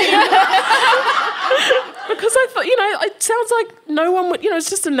name. Because I thought, it sounds like no one would, it's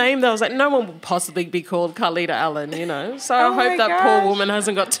just a name that I was like, no one would possibly be called Carlita Allen, So I hope that poor woman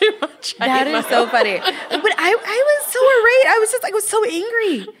hasn't got too much hate. That is so funny. But I was so irate. I was so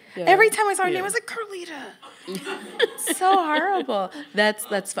angry. Yeah. Every time I saw her name, I was like, Carlita. So horrible. That's.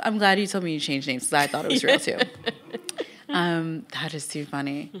 I'm glad you told me you changed names because I thought it was real too. That is too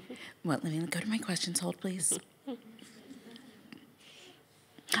funny. Well, let me go to my questions. Hold, please.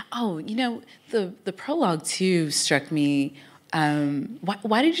 Oh, the prologue too struck me.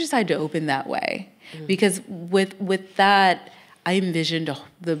 Why did you decide to open that way? Because with that, I envisioned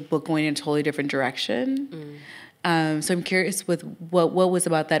the book going in a totally different direction. So I'm curious with what was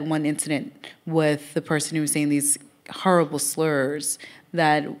about that one incident with the person who was saying these horrible slurs.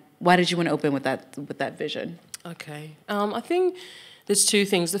 Why did you want to open with that vision? Okay, I think there's two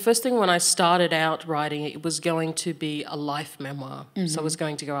things. The first thing, when I started out writing it, was going to be a life memoir. So I was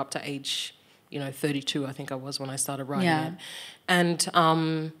going to go up to age, 32. I think I was when I started writing it,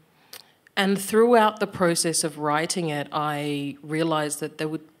 and throughout the process of writing it, I realised that there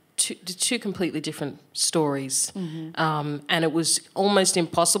were two completely different stories, and it was almost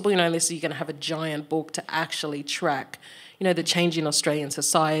impossible, unless you're going to have a giant book to actually track, the change in Australian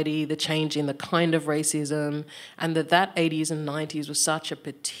society, the change in the kind of racism, and that 80s and 90s was such a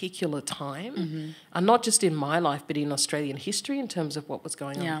particular time, and not just in my life, but in Australian history in terms of what was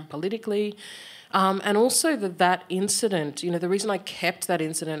going on politically. And also that incident, the reason I kept that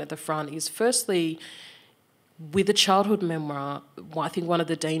incident at the front is, firstly, with a childhood memoir, I think one of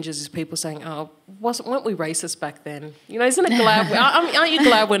the dangers is people saying, weren't we racist back then? Isn't it glad? Aren't you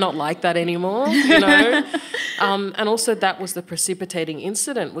glad we're not like that anymore? And also that was the precipitating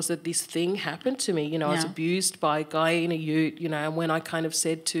incident, was that this thing happened to me. I was abused by a guy in a ute, and when I kind of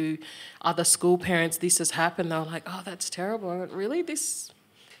said to other school parents, this has happened, they were like, oh, that's terrible. I went, really? This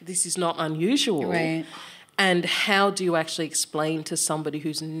is not unusual. Right. And how do you actually explain to somebody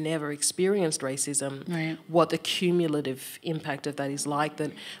who's never experienced racism what the cumulative impact of that is like,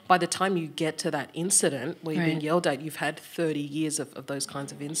 that by the time you get to that incident where you're being yelled at, you've had 30 years of those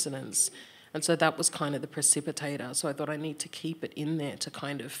kinds of incidents. And so that was kind of the precipitator. So I thought I need to keep it in there to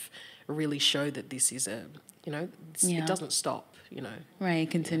kind of really show that this is it doesn't stop, Right, it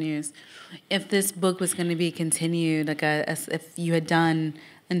continues. If this book was going to be continued, as if you had done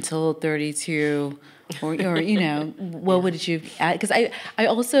until 32... or what would you add? Because I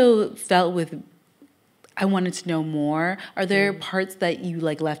also felt I wanted to know more. Are there parts that you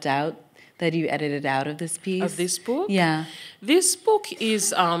left out, that you edited out of this piece? Of this book? Yeah. This book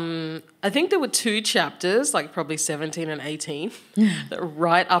is, I think there were 2 chapters, probably 17 and 18, that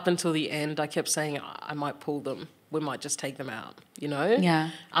right up until the end I kept saying I might pull them. We might just take them out, Yeah.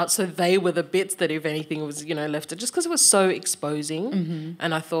 So they were the bits that, if anything, was, left, just because it was so exposing.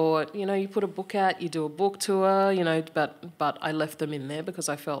 And I thought, you put a book out, you do a book tour, but I left them in there because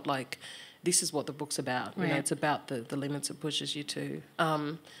I felt like this is what the book's about. Right. It's about the limits it pushes you to.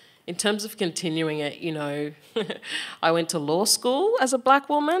 In terms of continuing it, I went to law school as a black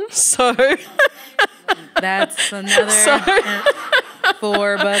woman, so... That's another...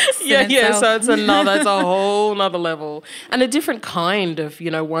 4 books. So it's a whole nother level, and a different kind of,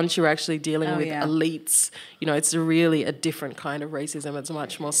 once you're actually dealing with elites, it's really a different kind of racism. It's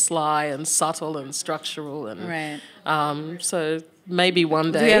much more sly and subtle and structural, and so maybe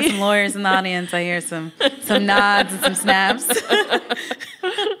one day. We have some lawyers in the audience. I hear some nods and some snaps.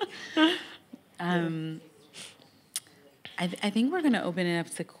 I think we're going to open it up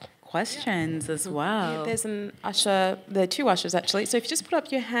to questions as well. Yeah, there's an usher. There are 2 ushers actually. So if you just put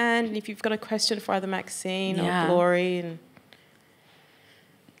up your hand, and if you've got a question for either Maxine or Glory,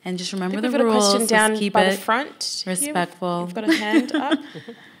 and just remember the rules. We've got a question down keep by it the front. respectful. You've got a hand up.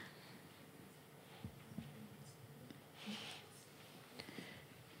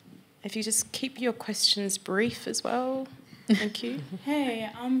 If you just keep your questions brief as well. Thank you. Hey,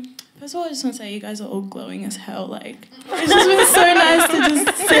 first of all, I just want to say you guys are all glowing as hell. It's just been so nice to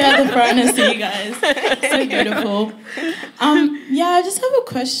just sit at the front and see you guys. So beautiful. I just have a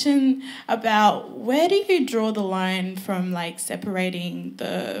question about, where do you draw the line from separating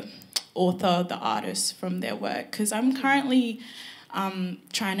the author, the artist, from their work? Because I'm currently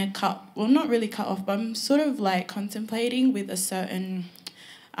trying to not really cut off, but I'm sort of contemplating with a certain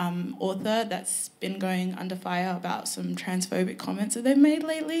author that's been going under fire about some transphobic comments that they've made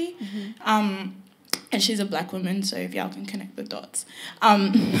lately. And she's a black woman, so if y'all can connect the dots.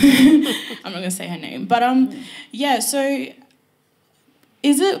 I'm not going to say her name. But, yeah, so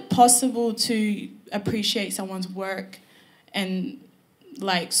is it possible to appreciate someone's work and,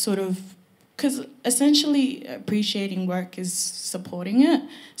 like, sort of... Because essentially appreciating work is supporting it.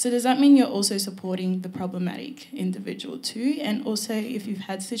 So does that mean you're also supporting the problematic individual too? And also, if you've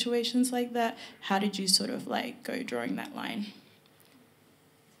had situations like that, how did you sort of, like, go drawing that line?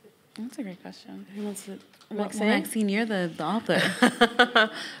 That's a great question. Who wants it? Maxine? Maxine, you're the author.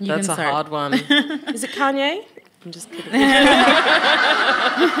 That's a hard one. Is it Kanye? I'm just kidding.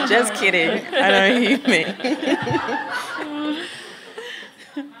 Just kidding. I know you mean.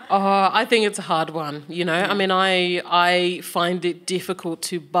 I think it's a hard one, you know. I mean, I find it difficult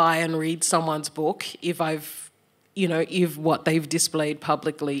to buy and read someone's book if what they've displayed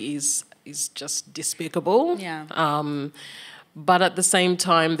publicly is just despicable. Yeah. But at the same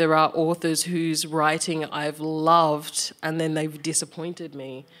time, there are authors whose writing I've loved and then they've disappointed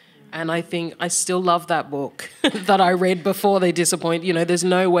me. And I think I still love that book that I read before they disappoint. You know, there's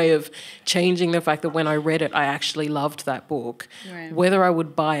no way of changing the fact that when I read it, I actually loved that book. Right. Whether I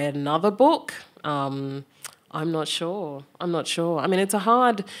would buy another book, I'm not sure. I mean, it's a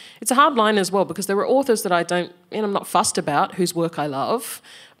hard line as well, because there are authors that I'm not fussed about, whose work I love.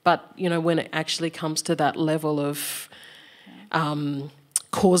 But, you know, when it actually comes to that level of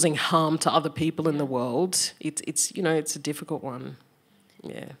causing harm to other people in the world, it's a difficult one.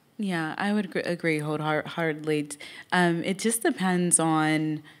 Yeah. Yeah, I would agree wholeheartedly. It just depends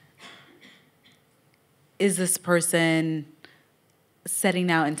on, is this person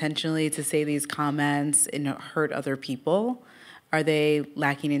setting out intentionally to say these comments and hurt other people? Are they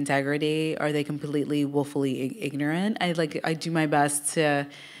lacking integrity? Are they completely willfully ignorant? I do my best to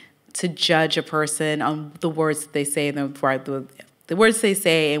judge a person on the words that they say and the words they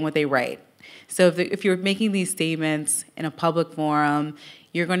say and what they write. So if you're making these statements in a public forum,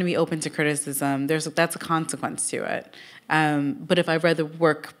 you're going to be open to criticism. That's a consequence to it. But if I've read the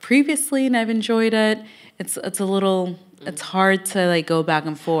work previously and I've enjoyed it, it's hard to, like, go back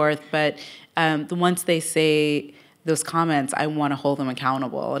and forth. But once they say those comments, I want to hold them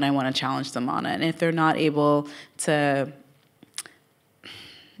accountable and I want to challenge them on it. And if they're not able to,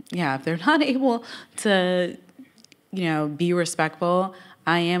 be respectful,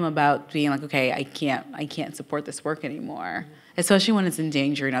 I am about being like, okay, I can't support this work anymore. Especially when it's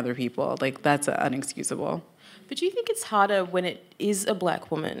endangering other people. Like, that's unexcusable. But do you think it's harder when it is a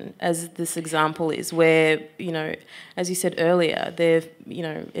black woman, as this example is, where, you know, as you said earlier,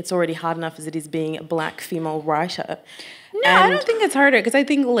 it's already hard enough as it is being a black female writer? No, I don't think it's harder, because I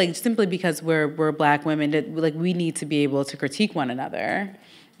think, like, simply because we're black women, that, like, we need to be able to critique one another.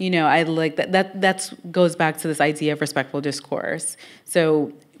 You know, I like that goes back to this idea of respectful discourse.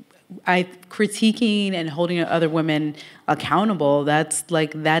 So critiquing and holding other women accountable, that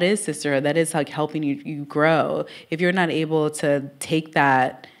is sisterhood. That is, like, helping you grow. If you're not able to take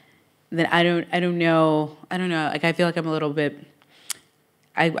that, then I don't know. Like, I feel like I'm a little bit,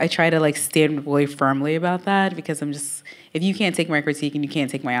 I try to, like, stand really firmly about that, because I'm just, if you can't take my critique and you can't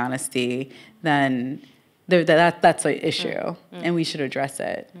take my honesty, then that's an issue, and we should address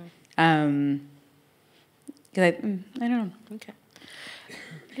it. Because I don't know. Okay.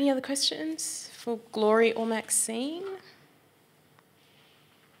 Any other questions for Glory or Maxine?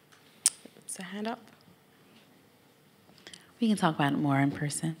 There's a hand up. We can talk about it more in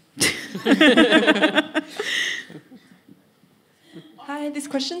person. Hi, this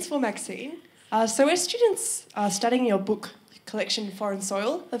question's for Maxine. So we're students studying your book collection, Foreign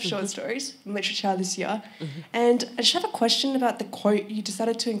Soil, of short stories and literature this year. And I just have a question about the quote you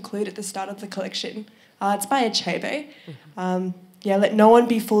decided to include at the start of the collection. It's by Achebe. Let no one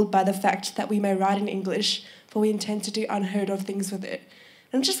be fooled by the fact that we may write in English, for we intend to do unheard of things with it.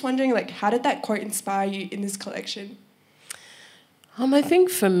 And I'm just wondering, like, how did that quote inspire you in this collection? I think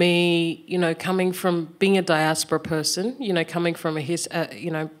for me, you know, coming from being a diaspora person, you know, coming from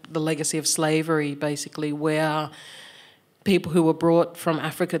the legacy of slavery, basically, where people who were brought from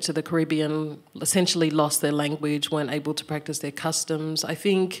Africa to the Caribbean essentially lost their language, weren't able to practice their customs. I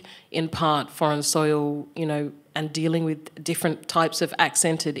think, in part, Foreign Soil, you know, and dealing with different types of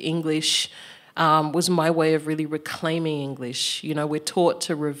accented English was my way of really reclaiming English. You know, we're taught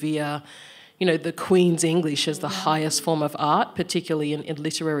to revere, you know, the Queen's English as the highest form of art, particularly in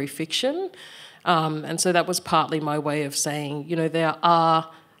literary fiction. And so that was partly my way of saying, you know, there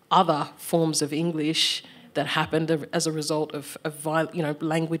are other forms of English that happened as a result of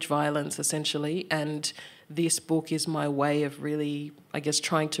language violence, essentially, and this book is my way of really, I guess,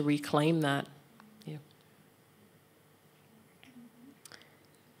 trying to reclaim that. Yeah.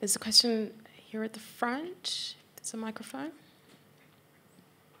 There's a question here at the front. There's a microphone.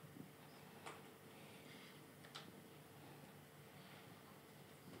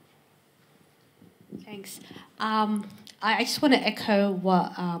 Thanks. I just want to echo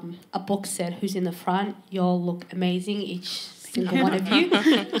what a book said. Who's in the front? You all look amazing, each single one of you.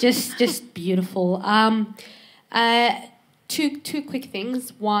 Just beautiful. Two quick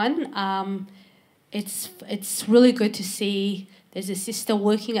things. One, it's really good to see there's a sister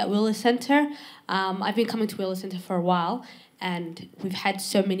working at Wheeler Centre. I've been coming to Wheeler Centre for a while, and we've had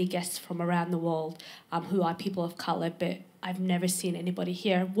so many guests from around the world who are people of colour, but I've never seen anybody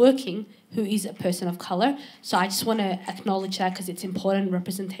here working who is a person of colour. So I just want to acknowledge that because it's important.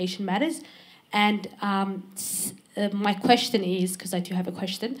 Representation matters. And my question is, because I do have a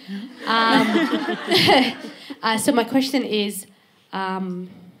question. So my question is, nowadays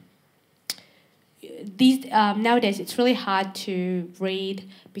it's really hard to read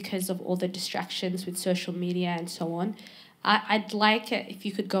because of all the distractions with social media and so on. I'd like it if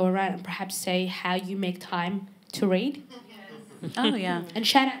you could go around and perhaps say how you make time to read. Oh, yeah. And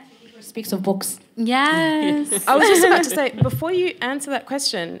shout out to Who Speaks of Books. Yes. I was just about to say, before you answer that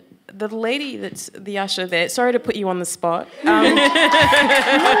question, the lady that's the usher there, sorry to put you on the spot, but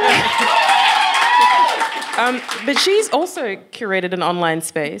she's also curated an online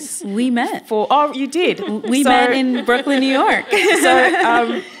space. We met. Oh, you did? We met in Brooklyn, New York.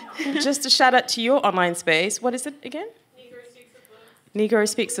 So just a shout out to your online space. What is it again? Negro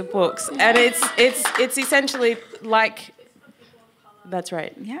Speaks of Books. And it's essentially like... That's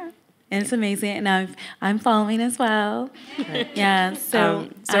right. Yeah. And it's amazing. And I'm following as well. Right. Yeah. So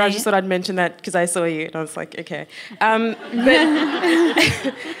I just thought I'd mention that because I saw you and I was like, okay. But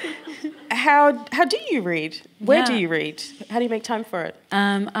how do you read? Where do you read? How do you make time for it?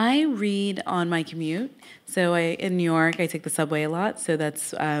 I read on my commute. So in New York, I take the subway a lot. So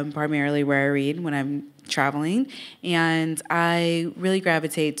that's primarily where I read when I'm traveling. And I really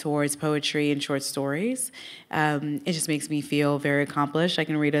gravitate towards poetry and short stories. It just makes me feel very accomplished. I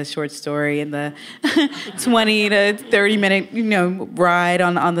can read a short story in the 20 to 30 minute, ride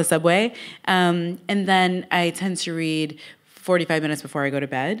on the subway. And then I tend to read 45 minutes before I go to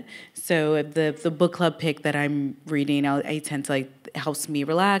bed. So the book club pick that I'm reading, I tend to helps me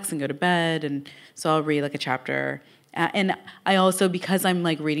relax and go to bed. And so I'll read a chapter. And I also, because I'm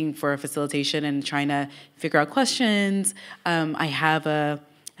reading for a facilitation and trying to figure out questions, I have a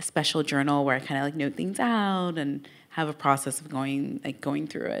special journal where I kind of note things out and have a process of going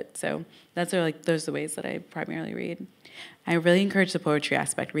through it. So those are the ways that I primarily read. I really encourage the poetry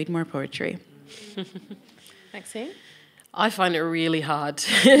aspect. Read more poetry. Maxine? I find it really hard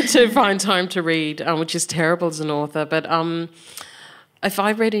to find time to read, which is terrible as an author. But if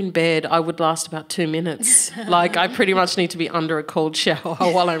I read in bed, I would last about 2 minutes. I pretty much need to be under a cold shower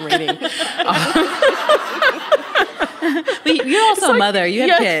while I'm reading. But you're also a mother. You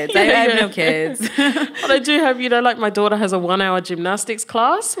have kids. I have no kids. But I do have, my daughter has a 1-hour gymnastics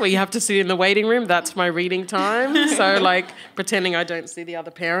class where you have to sit in the waiting room. That's my reading time. So, pretending I don't see the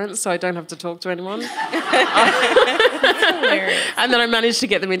other parents so I don't have to talk to anyone. And then I managed to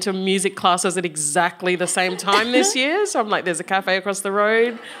get them into music classes at exactly the same time this year. So I'm there's a cafe across the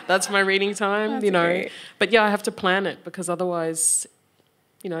road. That's my reading time, Great. But yeah, I have to plan it because otherwise,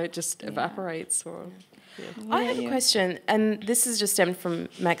 it just evaporates or... Yeah. I have a question, and this is just stemmed from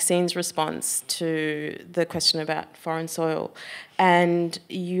Maxine's response to the question about foreign soil and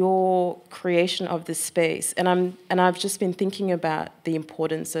your creation of this space. And I've just been thinking about the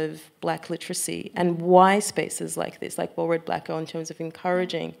importance of Black literacy and why spaces like this, like Well Read Black Girl, in terms of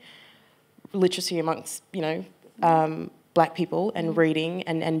encouraging literacy amongst, Black people and reading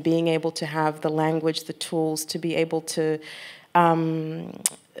and being able to have the language, the tools to be able to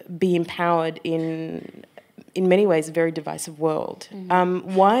be empowered in many ways a very divisive world.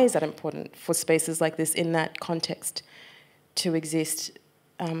 Mm-hmm. Why is that important for spaces like this in that context to exist?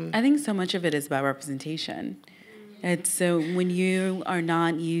 I think so much of it is about representation. It's so when you are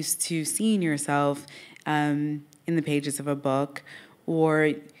not used to seeing yourself in the pages of a book,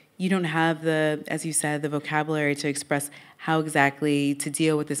 or you don't have as you said, the vocabulary to express how exactly to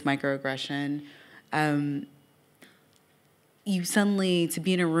deal with this microaggression, you suddenly, to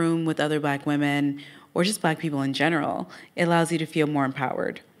be in a room with other Black women or just Black people in general, it allows you to feel more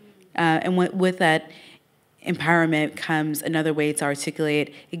empowered. And with that empowerment comes another way to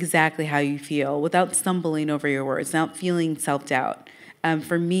articulate exactly how you feel without stumbling over your words, without feeling self-doubt.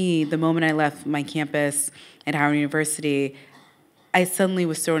 For me, the moment I left my campus at Howard University, I suddenly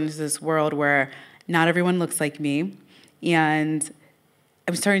was thrown into this world where not everyone looks like me, and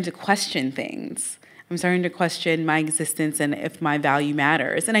I'm starting to question things. I'm starting to question my existence and if my value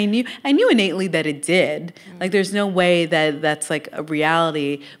matters. And I knew innately that it did. Like, there's no way that that's like a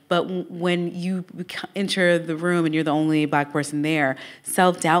reality. But when you enter the room and you're the only Black person there,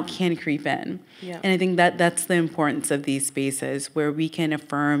 self-doubt can creep in. Yeah. And I think that that's the importance of these spaces where we can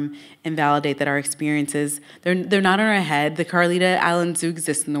affirm and validate that our experiences, they're not in our head. The Carlita Allens do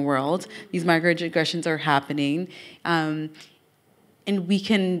exist in the world. These microaggressions are happening. And we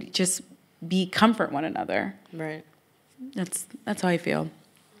can just comfort one another. Right. That's how I feel.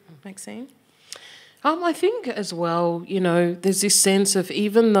 Maxine? I think as well, there's this sense of,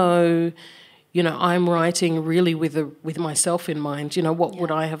 even though, I'm writing really with myself in mind, what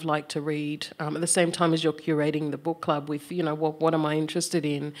would I have liked to read? At the same time as you're curating the book club with, what am I interested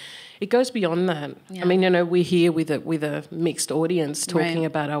in? It goes beyond that. Yeah. I mean, we're here with a mixed audience talking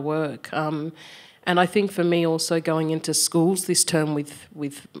about our work. And I think for me also going into schools this term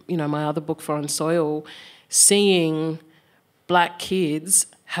with my other book, Foreign Soil, seeing Black kids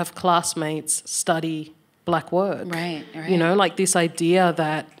have classmates study Black work. Right. Like this idea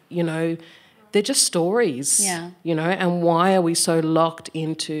that, they're just stories. Yeah. And why are we so locked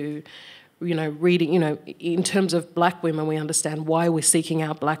into, reading, in terms of Black women, we understand why we're seeking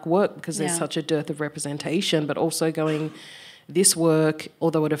out Black work because there's such a dearth of representation, but also going, this work,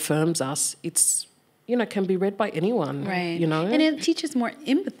 although it affirms us, it's, can be read by anyone. Right. And it teaches more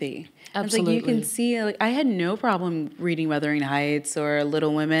empathy. Absolutely. It's like you can see, I had no problem reading Wuthering Heights or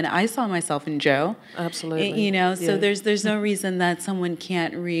Little Women. I saw myself in Jo. Absolutely. So there's no reason that someone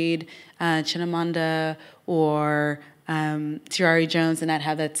can't read Chimamanda or Tayari Jones and not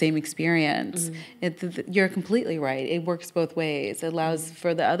have that same experience. You're completely right. It works both ways. It allows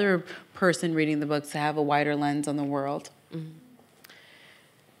for the other person reading the books to have a wider lens on the world.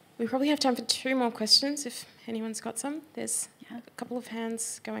 We probably have time for 2 more questions if anyone's got some. There's a couple of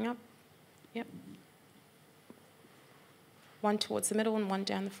hands going up. Yep. One towards the middle and one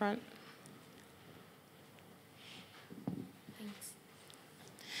down the front. Thanks.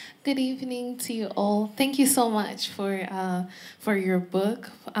 Good evening to you all. Thank you so much for your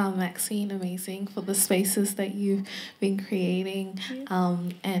book, Maxine. Amazing for the spaces that you've been creating,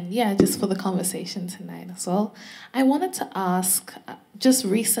 and just for the conversation tonight as well. I wanted to ask. Just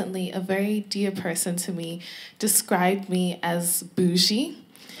recently, a very dear person to me described me as bougie.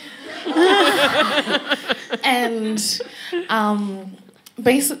 And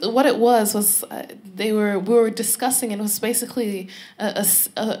basically what it was we were discussing, and it was basically a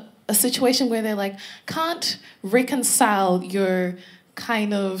situation where they're like, can't reconcile your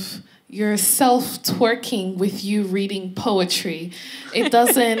self-twerking with you reading poetry. It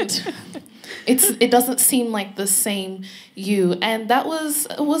doesn't seem like the same you. And that was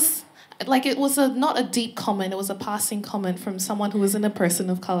not a deep comment. It was a passing comment from someone who isn't a person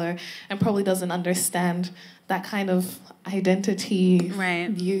of color and probably doesn't understand that kind of identity. Right.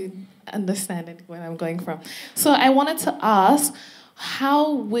 You understand where I'm going from. So I wanted to ask,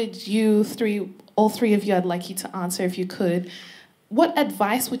 how would you all three of you, I'd like you to answer if you could, what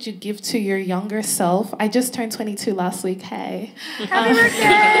advice would you give to your younger self? I just turned 22 last week. Hey. Happy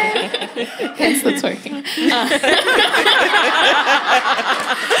birthday! Hence the twerking.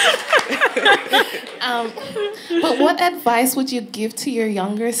 But what advice would you give to your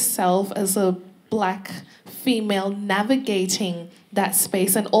younger self as a Black female navigating that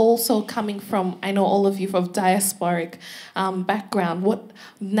space, and also coming from, I know all of you from diasporic background,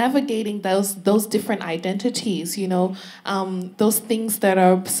 navigating those different identities, those things that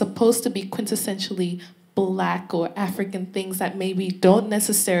are supposed to be quintessentially Black or African things that maybe don't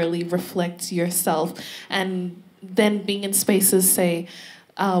necessarily reflect yourself, and then being in spaces, say,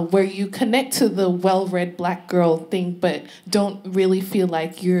 where you connect to the well-read Black girl thing, but don't really feel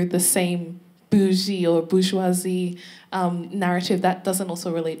like you're the same bougie or bourgeoisie narrative that doesn't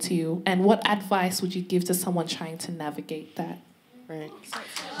also relate to you. And what advice would you give to someone trying to navigate that? Right.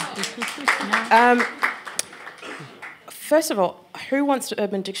 First of all, who wants to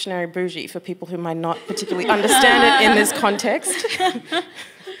Urban Dictionary bougie for people who might not particularly understand it in this context?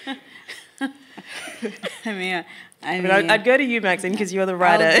 I'd go to you, Maxine, because you're the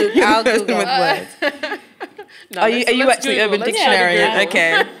writer. I'll Google with words. No, are you actually Google Urban Dictionary?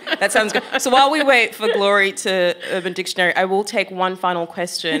 Okay, that sounds good. So while we wait for Glory to Urban Dictionary, I will take one final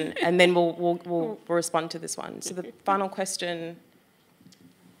question, and then we'll respond to this one. So the final question.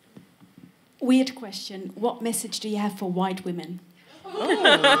 Weird question. What message do you have for white women?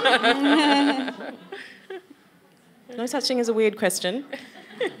 No such thing as a weird question.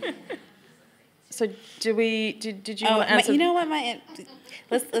 So do we? Did you want to answer? You know what?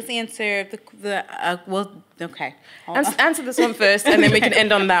 Let's answer okay. Answer this one first, and then we can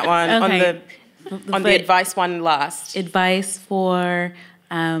end on that one. Okay. On the advice one last. Advice for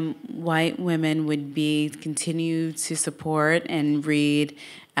white women would be continue to support and read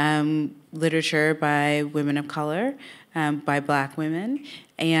literature by women of color, by Black women,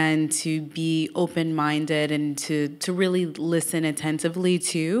 and to be open-minded and to really listen attentively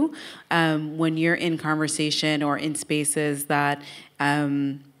to when you're in conversation or in spaces that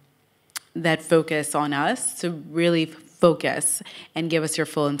that focus on us, to really focus and give us your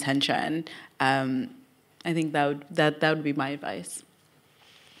full intention. I think that would be my advice.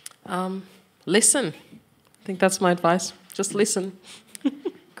 Listen. I think that's my advice. Just listen.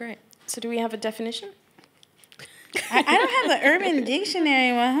 Great. So do we have a definition? I don't have the Urban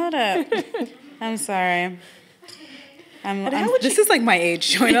Dictionary one. Hold up. I'm sorry. This is like my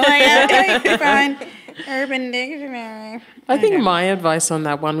age. Fine. Urban Dictionary. I think my advice on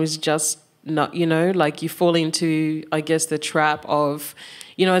that one was just not, like you fall into, I guess, the trap of,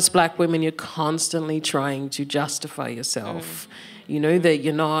 as Black women, you're constantly trying to justify yourself. That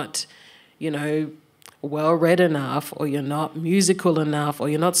you're not, well-read enough, or you're not musical enough, or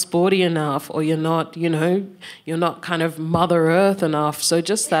you're not sporty enough, or you're not, you're not kind of Mother Earth enough. So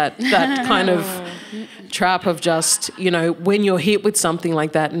just that kind of trap of just, when you're hit with something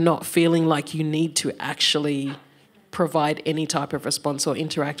like that, not feeling like you need to actually provide any type of response or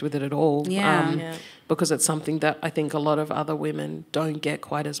interact with it at all. Because it's something that I think a lot of other women don't get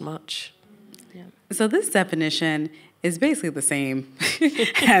quite as much. Yeah. So this definition is basically the same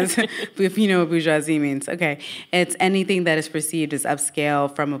as if you know what bourgeoisie means. Okay, it's anything that is perceived as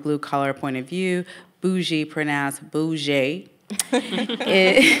upscale from a blue-collar point of view. Bougie, pronounced bougie.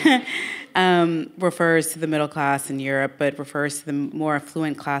 It refers to the middle class in Europe, but refers to the more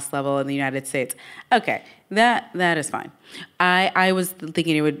affluent class level in the United States. Okay, that is fine. I was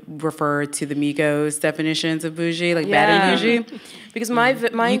thinking it would refer to the Migos definitions of bougie, like bad and bougie. Because my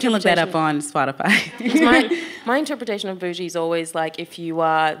you can look that up on Spotify. my interpretation of bougie is always like if you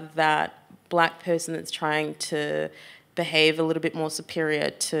are that Black person that's trying to behave a little bit more superior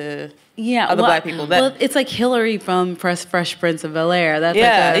to other Black people. Well, it's like Hillary from Fresh Prince of Bel-Air. That's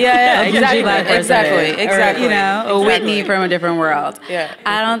exactly, Black person. Exactly. Or Whitney from A Different World. Yeah,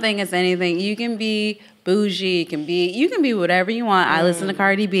 I don't think it's anything. You can be bougie, you can be whatever you want. I listen to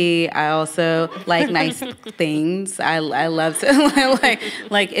Cardi B. I also like nice things. I love to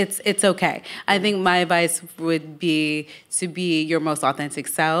like it's okay. I think my advice would be to be your most authentic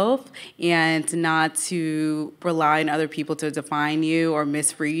self and not to rely on other people to define you or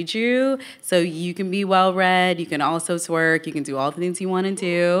misread you. So you can be well read, you can also twerk, you can do all the things you want to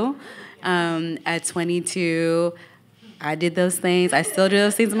do. At 22, I did those things. I still do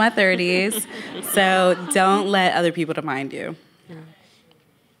those things in my 30s. So don't let other people define you.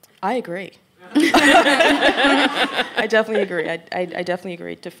 I agree. I definitely agree. I definitely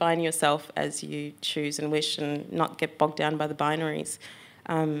agree. Define yourself as you choose and wish and not get bogged down by the binaries.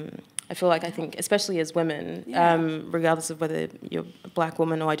 I think, especially as women, regardless of whether you're a Black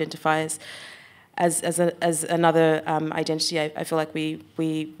woman or identify as another identity, I feel like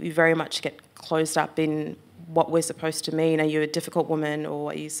we very much get closed up in what we're supposed to mean. Are you a difficult woman,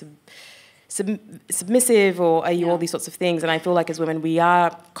 or are you submissive, or are you all these sorts of things? And I feel like as women we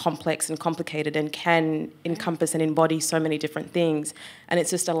are complex and complicated and can encompass and embody so many different things, and it's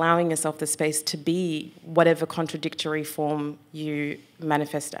just allowing yourself the space to be whatever contradictory form you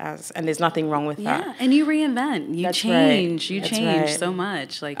manifest as, and there's nothing wrong with that. Yeah, and you reinvent, you change, right. You change so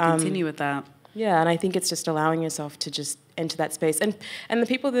much, like continue with that. Yeah, and I think it's just allowing yourself to just enter that space, and the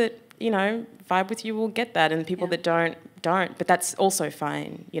people that vibe with you will get that, and the people that don't. But that's also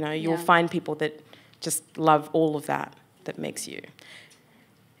fine. You'll find people that just love all of that makes you.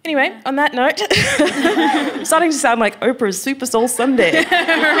 Anyway, on that note, I'm starting to sound like Oprah's Super Soul Sunday.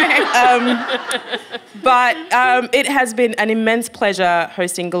 But it has been an immense pleasure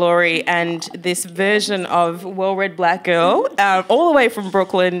hosting Glory and this version of Well-Read Black Girl, all the way from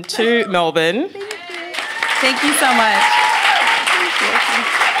Brooklyn to Melbourne. Thank you so much.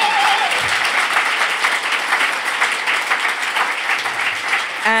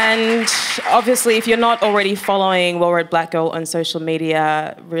 And obviously, if you're not already following Well-Read Black Girl on social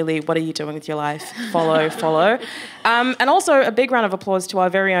media, really, what are you doing with your life? Follow. And also a big round of applause to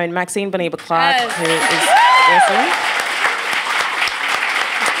our very own Maxine Beneba Clarke, who is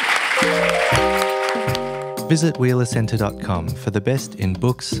awesome. Visit wheelercentre.com for the best in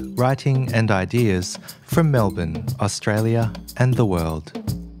books, writing and ideas from Melbourne, Australia and the world.